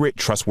accurate,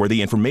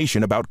 trustworthy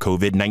information about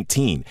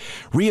COVID-19.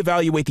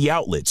 Reevaluate the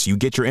outlets you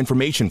get your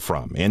information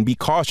from and be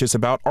cautious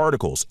about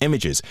articles,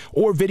 images,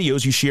 or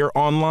videos you share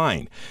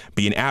online.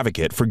 Be an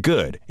advocate for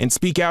good and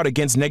speak out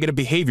against negative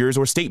behaviors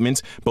or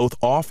statements both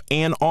off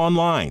and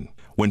online.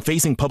 When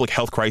facing public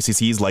health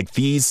crises like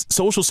these,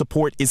 social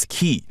support is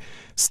key.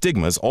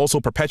 Stigmas also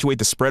perpetuate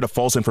the spread of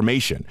false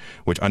information,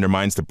 which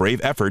undermines the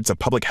brave efforts of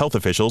public health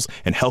officials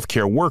and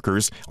healthcare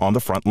workers on the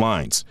front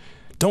lines.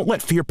 Don't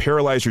let fear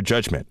paralyze your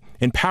judgment.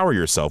 Empower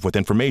yourself with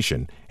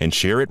information and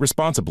share it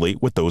responsibly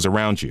with those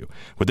around you.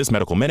 With this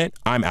Medical Minute,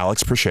 I'm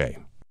Alex Prochet.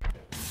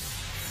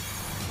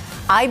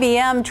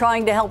 IBM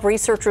trying to help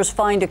researchers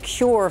find a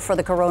cure for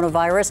the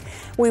coronavirus.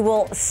 We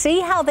will see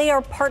how they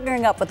are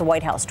partnering up with the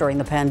White House during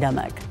the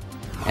pandemic.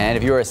 And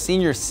if you're a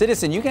senior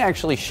citizen, you can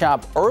actually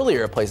shop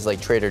earlier at places like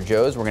Trader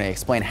Joe's. We're going to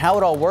explain how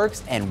it all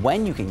works and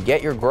when you can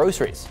get your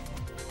groceries.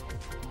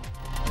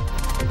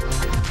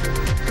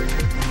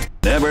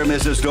 Never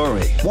miss a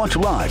story. Watch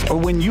live or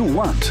when you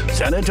want.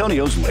 San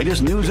Antonio's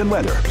latest news and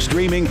weather,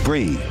 streaming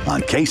free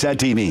on KSAT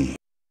TV.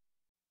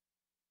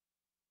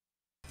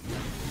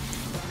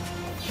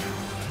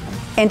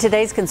 In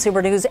today's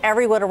consumer news,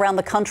 everyone around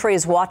the country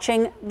is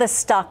watching the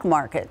stock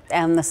market,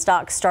 and the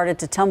stock started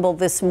to tumble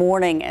this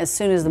morning as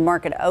soon as the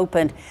market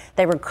opened.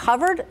 They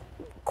recovered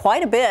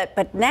quite a bit,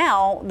 but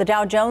now the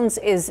Dow Jones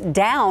is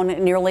down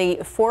nearly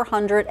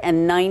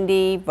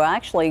 490, well,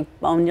 actually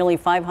nearly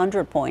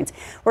 500 points.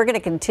 We're going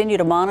to continue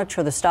to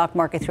monitor the stock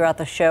market throughout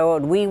the show,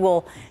 and we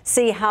will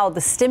see how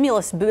the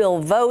stimulus bill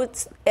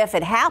votes, if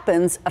it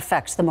happens,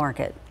 affects the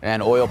market.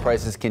 And oil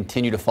prices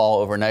continue to fall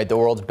overnight. The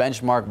world's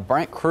benchmark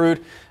Brent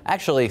crude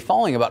actually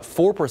falling about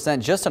 4%,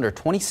 just under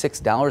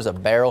 $26 a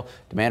barrel.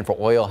 Demand for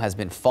oil has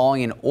been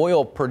falling, and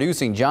oil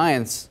producing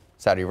giants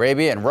Saudi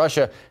Arabia and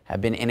Russia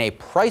have been in a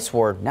price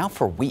war now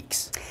for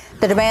weeks.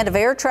 The demand of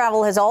air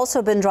travel has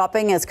also been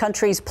dropping as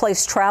countries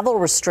place travel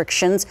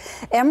restrictions.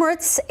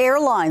 Emirates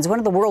Airlines, one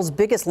of the world's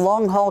biggest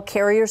long-haul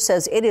carriers,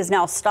 says it is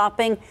now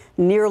stopping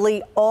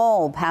nearly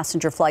all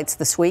passenger flights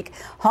this week.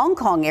 Hong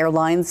Kong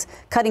Airlines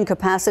cutting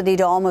capacity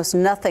to almost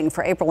nothing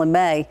for April and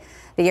May.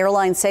 The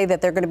airlines say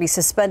that they're going to be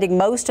suspending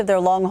most of their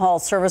long-haul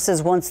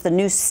services once the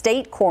new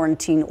state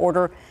quarantine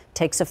order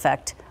takes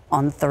effect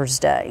on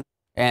Thursday.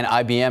 And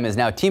IBM is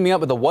now teaming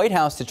up with the White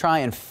House to try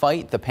and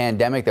fight the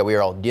pandemic that we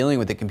are all dealing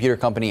with. The computer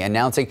company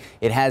announcing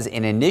it has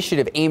an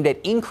initiative aimed at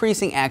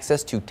increasing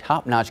access to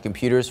top-notch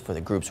computers for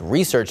the groups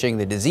researching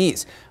the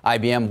disease.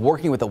 IBM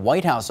working with the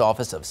White House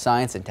Office of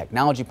Science and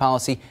Technology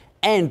Policy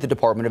and the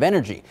Department of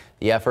Energy.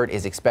 The effort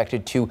is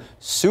expected to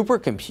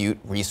supercompute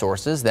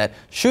resources that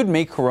should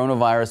make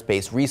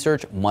coronavirus-based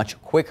research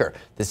much quicker.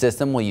 The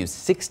system will use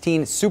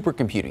 16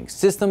 supercomputing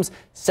systems,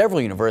 several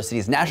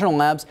universities, national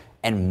labs,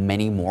 and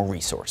many more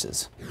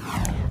resources.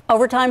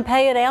 Overtime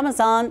pay at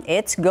Amazon,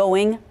 it's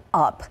going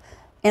up.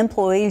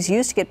 Employees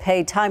used to get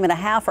paid time and a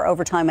half for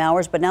overtime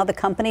hours, but now the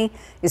company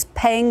is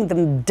paying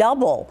them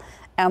double.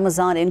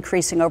 Amazon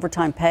increasing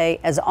overtime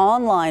pay as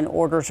online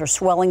orders are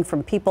swelling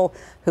from people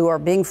who are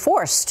being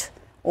forced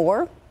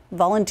or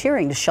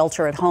volunteering to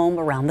shelter at home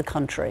around the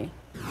country.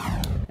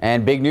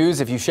 And big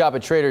news, if you shop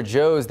at Trader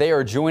Joe's, they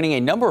are joining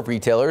a number of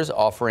retailers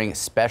offering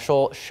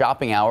special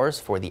shopping hours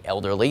for the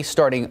elderly.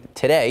 Starting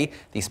today,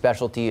 the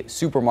specialty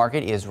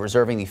supermarket is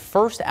reserving the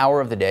first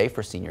hour of the day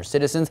for senior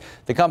citizens.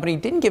 The company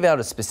didn't give out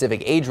a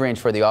specific age range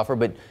for the offer,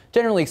 but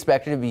generally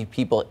expected to be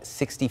people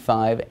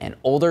 65 and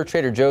older.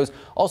 Trader Joe's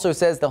also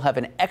says they'll have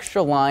an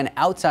extra line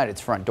outside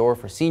its front door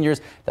for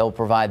seniors that will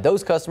provide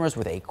those customers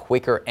with a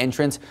quicker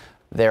entrance.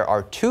 There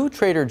are 2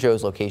 Trader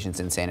Joe's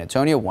locations in San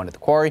Antonio, one at the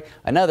Quarry,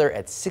 another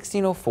at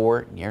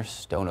 1604 near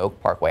Stone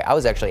Oak Parkway. I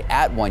was actually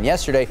at one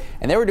yesterday,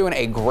 and they were doing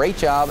a great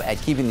job at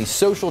keeping the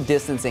social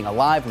distancing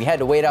alive. We had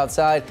to wait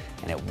outside,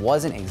 and it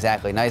wasn't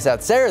exactly nice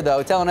out. Sarah,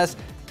 though, telling us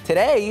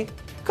today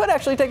could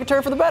actually take a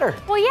turn for the better.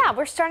 Well, yeah,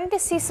 we're starting to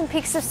see some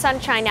peaks of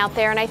sunshine out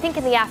there, and I think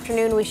in the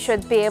afternoon we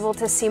should be able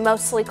to see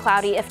mostly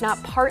cloudy, if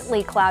not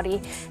partly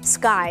cloudy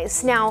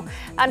skies. Now,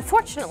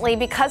 unfortunately,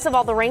 because of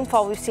all the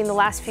rainfall we've seen the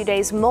last few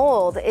days,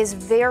 mold is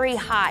very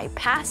high,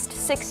 past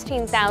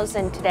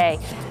 16,000 today,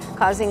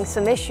 causing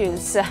some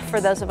issues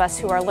for those of us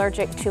who are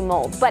allergic to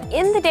mold. But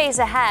in the days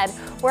ahead,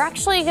 we're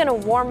actually going to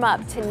warm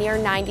up to near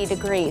 90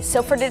 degrees.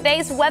 So for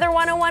today's Weather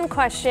 101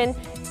 question,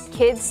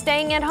 kids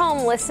staying at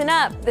home, listen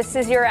up. This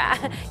is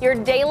your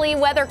daily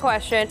weather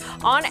question.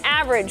 On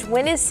average,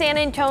 when is San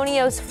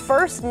Antonio's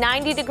first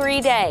 90-degree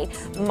day?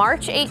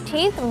 March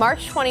 18th,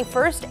 March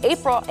 21st,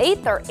 April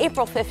 8th, or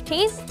April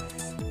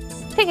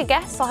 15th? Take a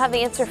guess. I'll have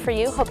the answer for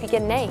you. Hope you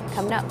get an A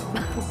coming up.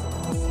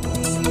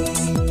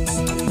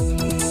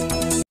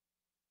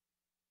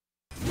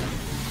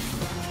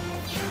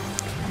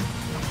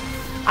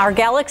 Our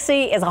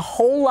galaxy is a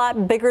whole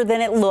lot bigger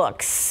than it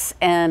looks,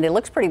 and it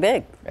looks pretty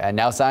big. And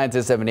now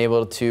scientists have been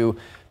able to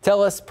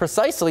tell us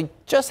precisely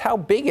just how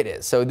big it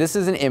is. So this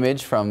is an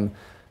image from,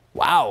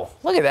 wow,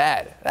 look at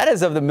that. That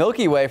is of the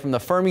Milky Way from the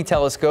Fermi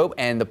telescope,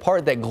 and the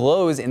part that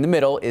glows in the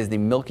middle is the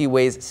Milky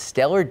Way's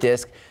stellar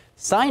disk.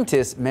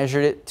 Scientists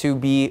measured it to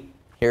be,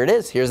 here it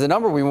is, here's the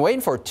number we've been waiting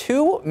for,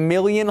 2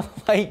 million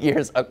light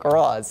years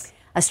across.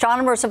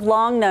 Astronomers have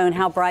long known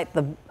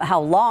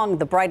how long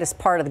the brightest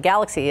part of the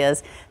galaxy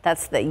is.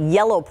 That's the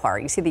yellow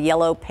part. You see the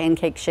yellow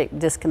pancake-shaped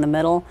disk in the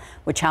middle,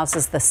 which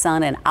houses the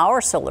sun in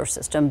our solar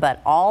system.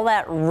 But all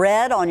that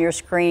red on your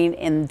screen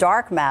in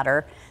dark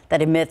matter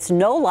that emits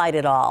no light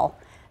at all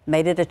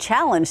made it a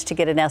challenge to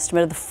get an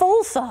estimate of the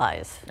full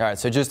size. All right,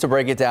 so just to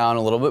break it down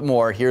a little bit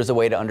more, here's a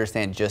way to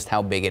understand just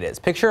how big it is.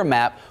 Picture a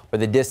map where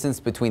the distance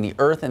between the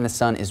Earth and the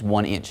sun is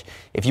 1 inch.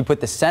 If you put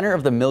the center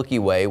of the Milky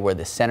Way where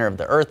the center of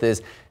the Earth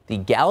is, the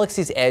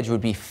galaxy's edge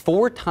would be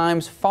 4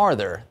 times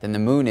farther than the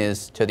moon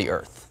is to the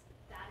Earth.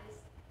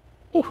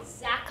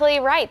 Exactly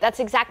right. That's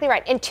exactly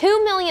right. And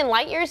 2 million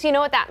light years, you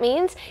know what that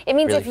means? It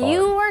means really if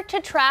you were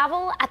to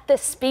travel at the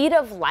speed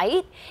of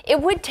light,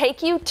 it would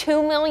take you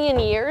 2 million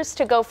years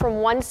to go from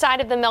one side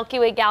of the Milky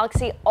Way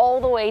galaxy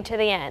all the way to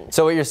the end.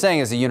 So what you're saying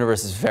is the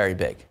universe is very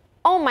big.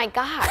 Oh my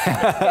gosh,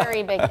 it's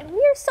very big. And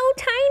we're so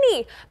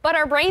tiny, but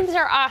our brains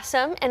are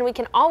awesome and we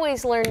can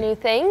always learn new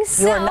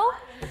things. You are not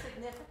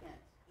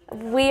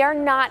We are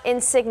not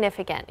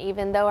insignificant,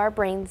 even though our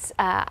brains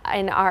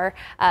and our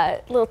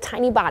little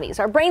tiny bodies,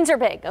 our brains are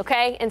big,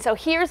 okay? And so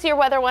here's your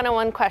Weather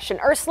 101 question.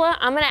 Ursula,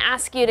 I'm going to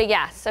ask you to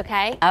guess,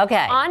 okay?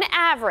 Okay. On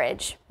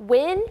average,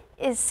 when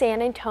is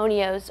San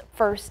Antonio's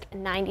first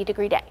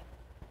 90-degree day?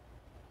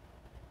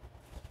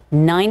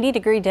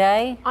 90-degree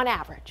day? On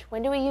average.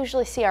 When do we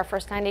usually see our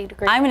first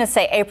 90-degree day? I'm going to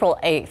say April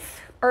 8th.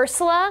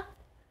 Ursula,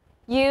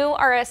 you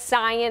are a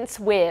science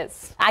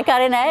whiz. I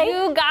got an A?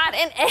 You got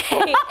an A.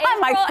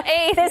 April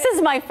 8th. This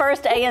is my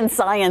first A in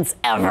science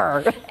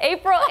ever.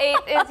 April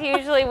 8th is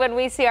usually when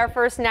we see our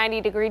first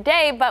 90-degree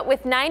day, but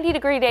with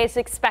 90-degree days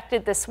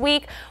expected this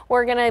week,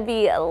 we're going to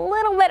be a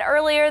little bit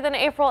earlier than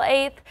April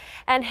 8th.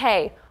 And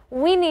hey,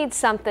 we need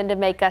something to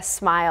make us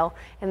smile.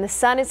 And the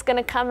sun is going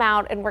to come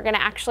out and we're going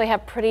to actually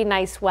have pretty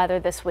nice weather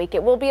this week.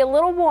 It will be a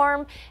little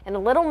warm and a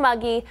little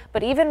muggy,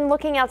 but even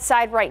looking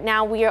outside right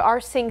now, we are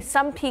seeing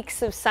some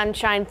peaks of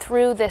sunshine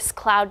through this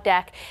cloud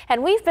deck.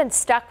 And we've been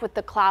stuck with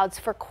the clouds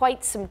for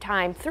quite some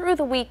time through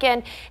the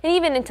weekend and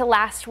even into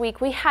last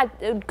week. We had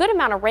a good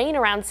amount of rain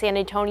around San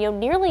Antonio,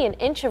 nearly an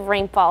inch of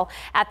rainfall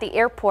at the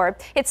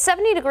airport. It's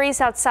 70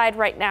 degrees outside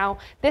right now.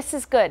 This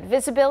is good.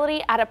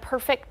 Visibility at a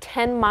perfect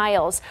 10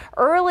 miles.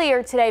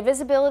 Earlier today,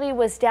 visibility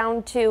was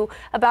down to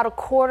about a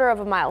quarter of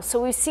a mile.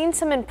 So we've seen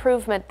some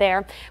improvement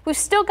there. We've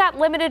still got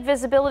limited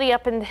visibility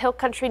up in the hill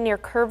country near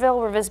Kerrville,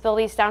 where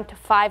visibility is down to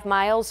 5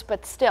 miles,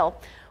 but still,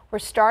 we're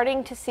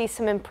starting to see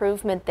some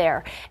improvement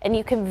there. And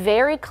you can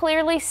very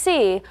clearly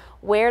see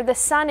where the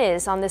sun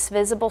is on this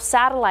visible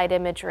satellite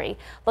imagery.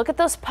 Look at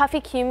those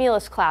puffy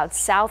cumulus clouds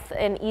south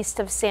and east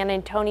of San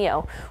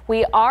Antonio.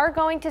 We are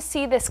going to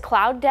see this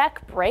cloud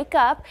deck break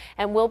up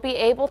and we'll be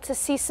able to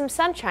see some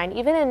sunshine.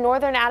 Even in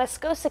northern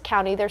Atascosa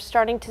County, they're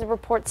starting to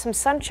report some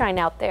sunshine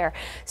out there.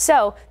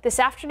 So this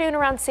afternoon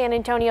around San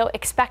Antonio,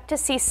 expect to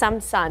see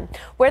some sun.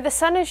 Where the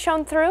sun is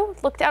shown through,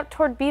 look out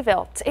toward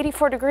Beeville. It's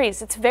 84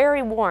 degrees. It's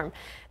very warm.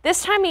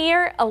 This time of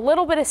year, a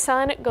little bit of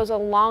sun goes a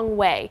long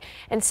way.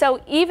 And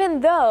so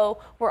even though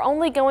we're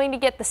only going to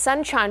get the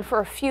sunshine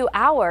for a few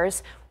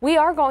hours, we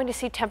are going to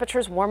see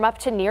temperatures warm up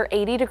to near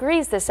 80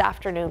 degrees this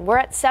afternoon. We're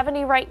at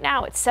 70 right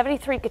now. It's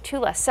 73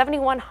 Cotulla,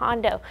 71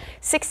 Hondo,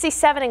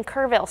 67 in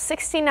Kerrville,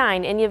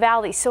 69 in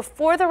Uvalde. So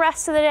for the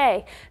rest of the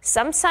day,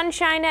 some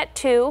sunshine at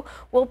 2,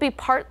 will be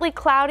partly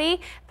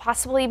cloudy,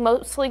 possibly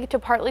mostly to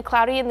partly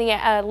cloudy in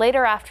the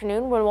later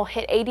afternoon when we'll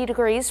hit 80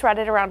 degrees right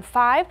at around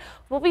 5.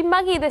 We'll be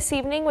muggy this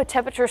evening with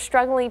temperatures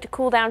struggling to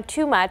cool down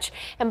too much.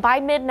 And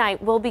by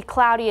midnight, we'll be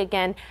cloudy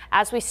again.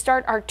 As we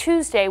start our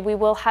Tuesday, we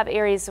will have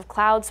areas of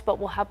clouds, but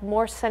we'll have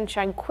more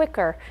sunshine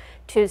quicker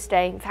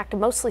Tuesday. In fact, a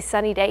mostly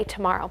sunny day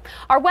tomorrow.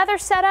 Our weather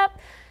setup,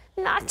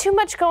 not too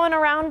much going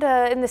around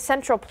in the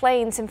Central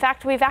Plains. In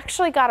fact, we've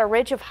actually got a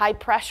ridge of high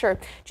pressure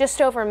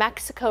just over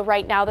Mexico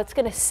right now that's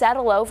going to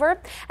settle over,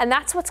 and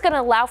that's what's going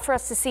to allow for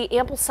us to see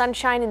ample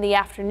sunshine in the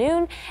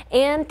afternoon,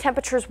 and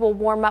temperatures will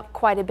warm up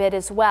quite a bit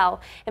as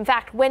well. In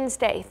fact,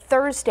 Wednesday,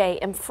 Thursday,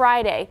 and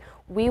Friday,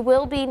 we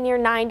will be near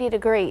 90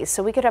 degrees,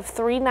 so we could have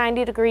 3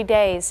 90-degree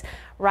days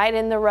right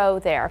in the row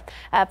there.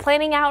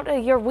 Planning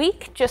out your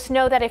week, just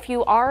know that if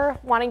you are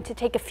wanting to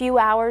take a few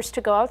hours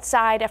to go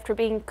outside after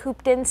being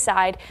cooped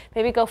inside,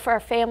 maybe go for a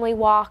family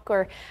walk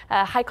or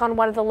hike on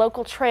one of the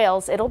local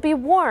trails, it'll be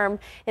warm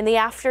in the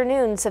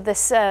afternoons of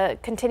this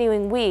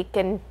continuing week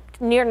and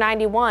near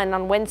 91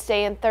 on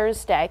Wednesday and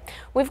Thursday.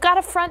 We've got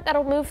a front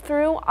that'll move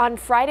through on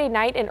Friday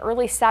night and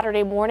early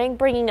Saturday morning,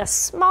 bringing a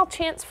small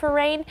chance for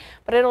rain,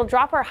 but it'll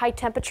drop our high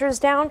temperatures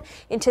down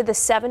into the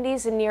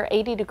 70s and near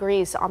 80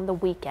 degrees on the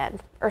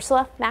weekend.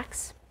 Ursula,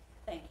 Max?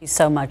 Thank you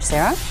so much,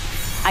 Sarah.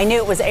 I knew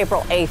it was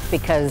April 8th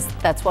because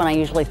that's when I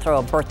usually throw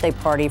a birthday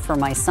party for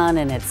my son,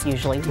 and it's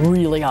usually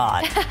really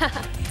hot.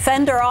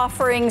 Fender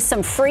offering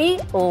some free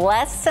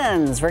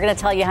lessons. We're going to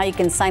tell you how you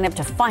can sign up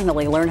to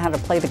finally learn how to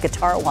play the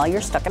guitar while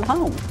you're stuck at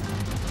home.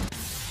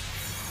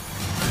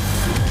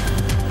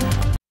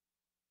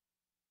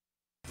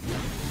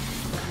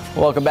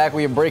 Welcome back.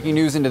 We have breaking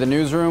news into the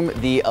newsroom.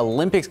 The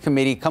Olympics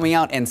Committee coming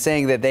out and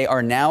saying that they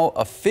are now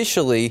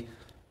officially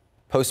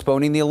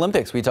postponing the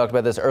Olympics. We talked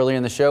about this earlier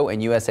in the show,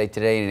 and USA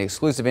Today in an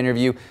exclusive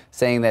interview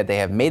saying that they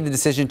have made the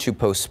decision to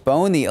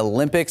postpone the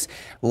Olympics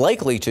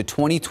likely to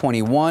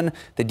 2021.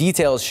 The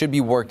details should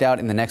be worked out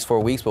in the next 4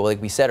 weeks, but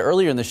like we said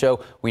earlier in the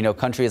show, we know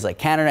countries like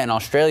Canada and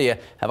Australia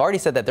have already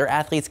said that their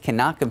athletes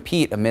cannot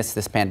compete amidst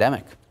this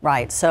pandemic.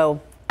 Right. So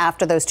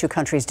after those two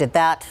countries did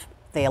that,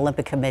 the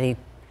Olympic Committee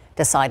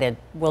decided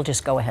we'll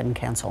just go ahead and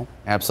cancel.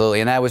 Absolutely.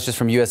 And that was just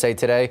from USA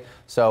Today.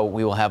 So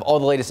we will have all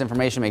the latest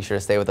information. Make sure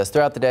to stay with us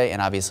throughout the day,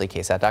 and obviously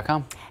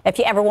KSAT.com. If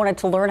you ever wanted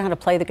to learn how to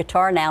play the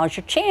guitar, now is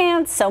your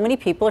chance. So many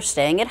people are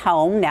staying at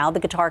home. Now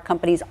the guitar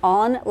company's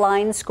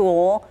online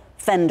school,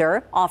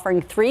 Fender,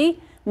 offering 3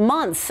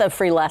 months of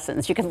free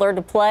lessons. You can learn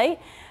to play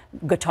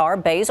guitar,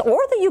 bass, or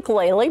the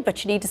ukulele,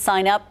 but you need to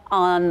sign up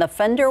on the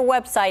Fender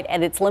website,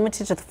 and it's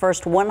limited to the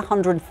first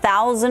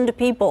 100,000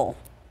 people.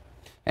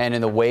 And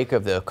in the wake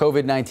of the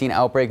COVID-19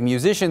 outbreak,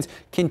 musicians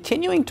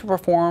continuing to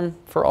perform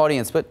for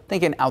audience, but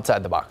thinking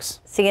outside the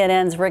box.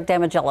 CNN's Rick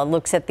Damigella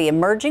looks at the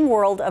emerging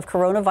world of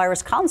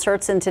coronavirus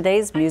concerts in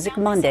today's Music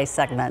Monday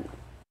segment.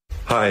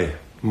 Hi,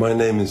 my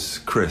name is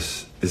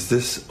Chris. Is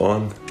this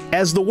on?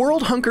 As the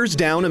world hunkers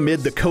down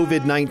amid the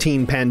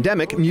COVID-19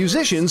 pandemic,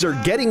 musicians are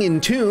getting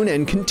in tune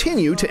and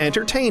continue to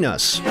entertain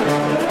us.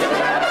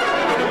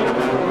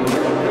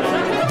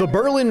 The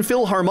Berlin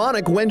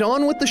Philharmonic went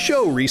on with the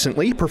show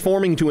recently,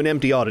 performing to an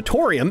empty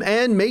auditorium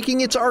and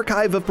making its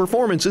archive of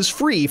performances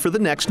free for the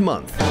next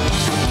month.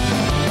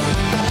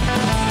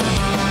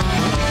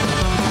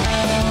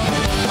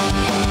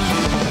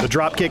 The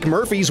Dropkick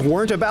Murphys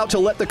weren't about to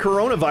let the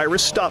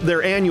coronavirus stop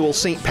their annual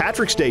St.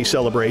 Patrick's Day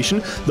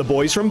celebration. The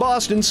boys from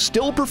Boston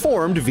still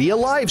performed via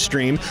live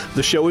stream.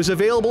 The show is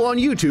available on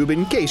YouTube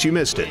in case you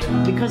missed it.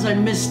 Because I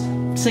missed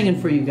singing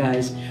for you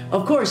guys,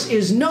 of course,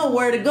 is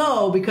Nowhere to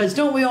Go, because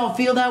don't we all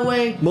feel that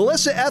way?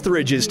 Melissa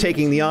Etheridge is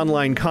taking the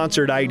online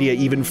concert idea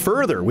even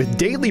further with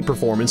daily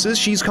performances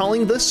she's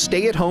calling the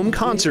Stay-at-Home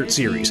Concert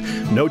Series.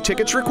 No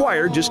tickets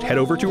required, just head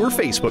over to her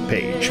Facebook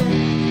page.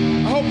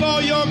 I hope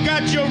all y'all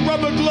got your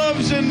rubber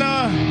gloves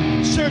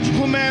and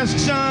surgical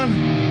masks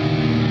on.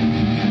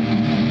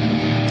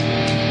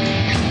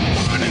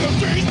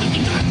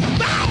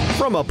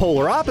 From a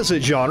polar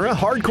opposite genre,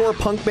 hardcore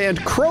punk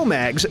band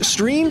Cro-Mags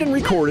streamed and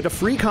recorded a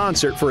free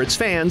concert for its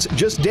fans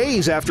just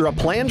days after a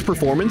planned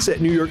performance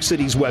at New York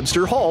City's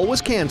Webster Hall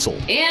was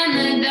canceled. In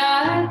the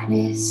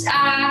darkness,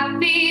 I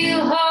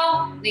feel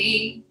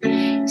holy.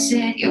 You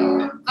said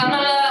you're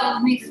gonna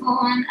love me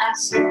for, and I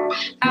said,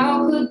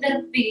 how could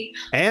that be?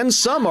 And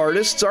some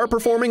artists are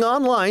performing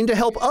online to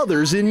help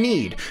others in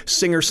need.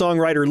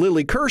 Singer-songwriter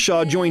Lily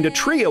Kershaw joined a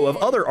trio of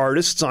other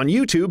artists on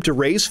YouTube to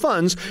raise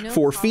funds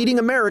for Feeding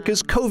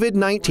America's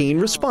COVID-19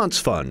 Response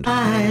Fund.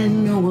 I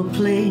know a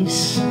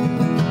place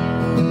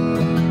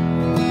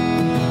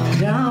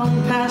down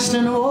past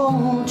an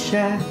old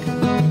shack.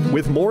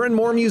 With more and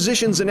more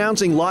musicians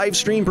announcing live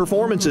stream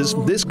performances,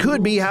 this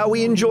could be how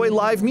we enjoy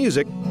live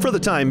music for the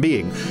time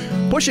being.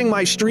 Pushing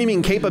my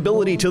streaming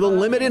capability to the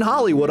limit in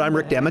Hollywood, I'm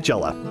Rick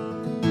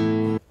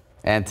Damicella.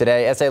 And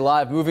today, SA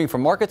Live moving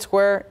from Market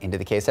Square into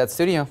the KSAT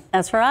studio.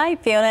 That's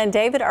right. Fiona and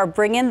David are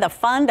bringing the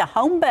fun to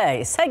home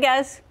base. Hey,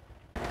 guys.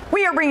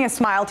 We are bringing a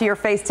smile to your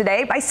face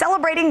today by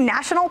celebrating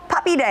National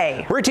Puppy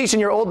Day. We're teaching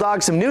your old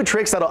dog some new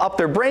tricks that'll up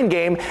their brain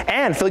game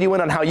and fill you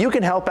in on how you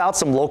can help out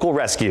some local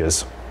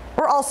rescues.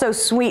 We're also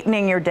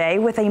sweetening your day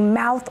with a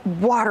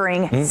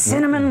mouth-watering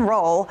cinnamon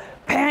roll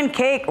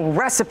pancake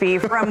recipe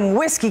from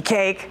Whiskey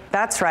Cake.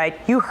 That's right,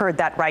 you heard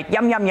that right.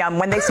 Yum, yum, yum,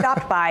 when they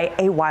stopped by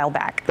a while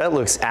back. That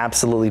looks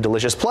absolutely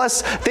delicious.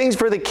 Plus, things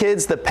for the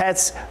kids, the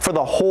pets, for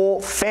the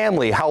whole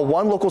family. How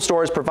one local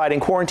store is providing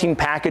quarantine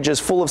packages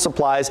full of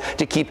supplies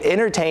to keep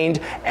entertained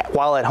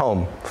while at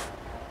home.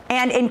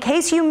 And in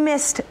case you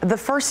missed the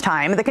first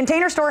time, the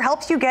Container Store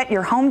helps you get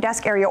your home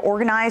desk area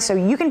organized so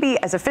you can be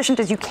as efficient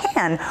as you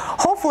can,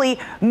 hopefully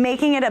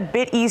making it a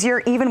bit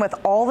easier even with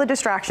all the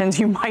distractions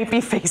you might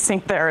be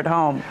facing there at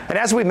home. And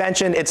as we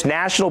mentioned, it's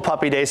National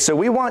Puppy Day, so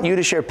we want you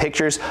to share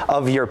pictures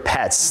of your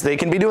pets. They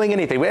can be doing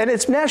anything. And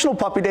it's National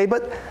Puppy Day,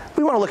 but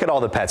we want to look at all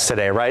the pets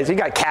today, right? So you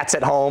got cats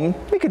at home.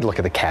 We could look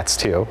at the cats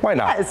too. Why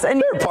not? Yes,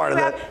 and they're part of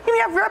it. You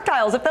have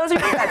reptiles, if those are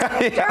your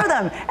pets. Share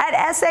them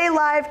at SA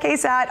Live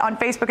KSAT on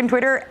Facebook and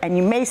Twitter, and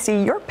you may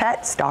see your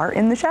pet star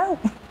in the show.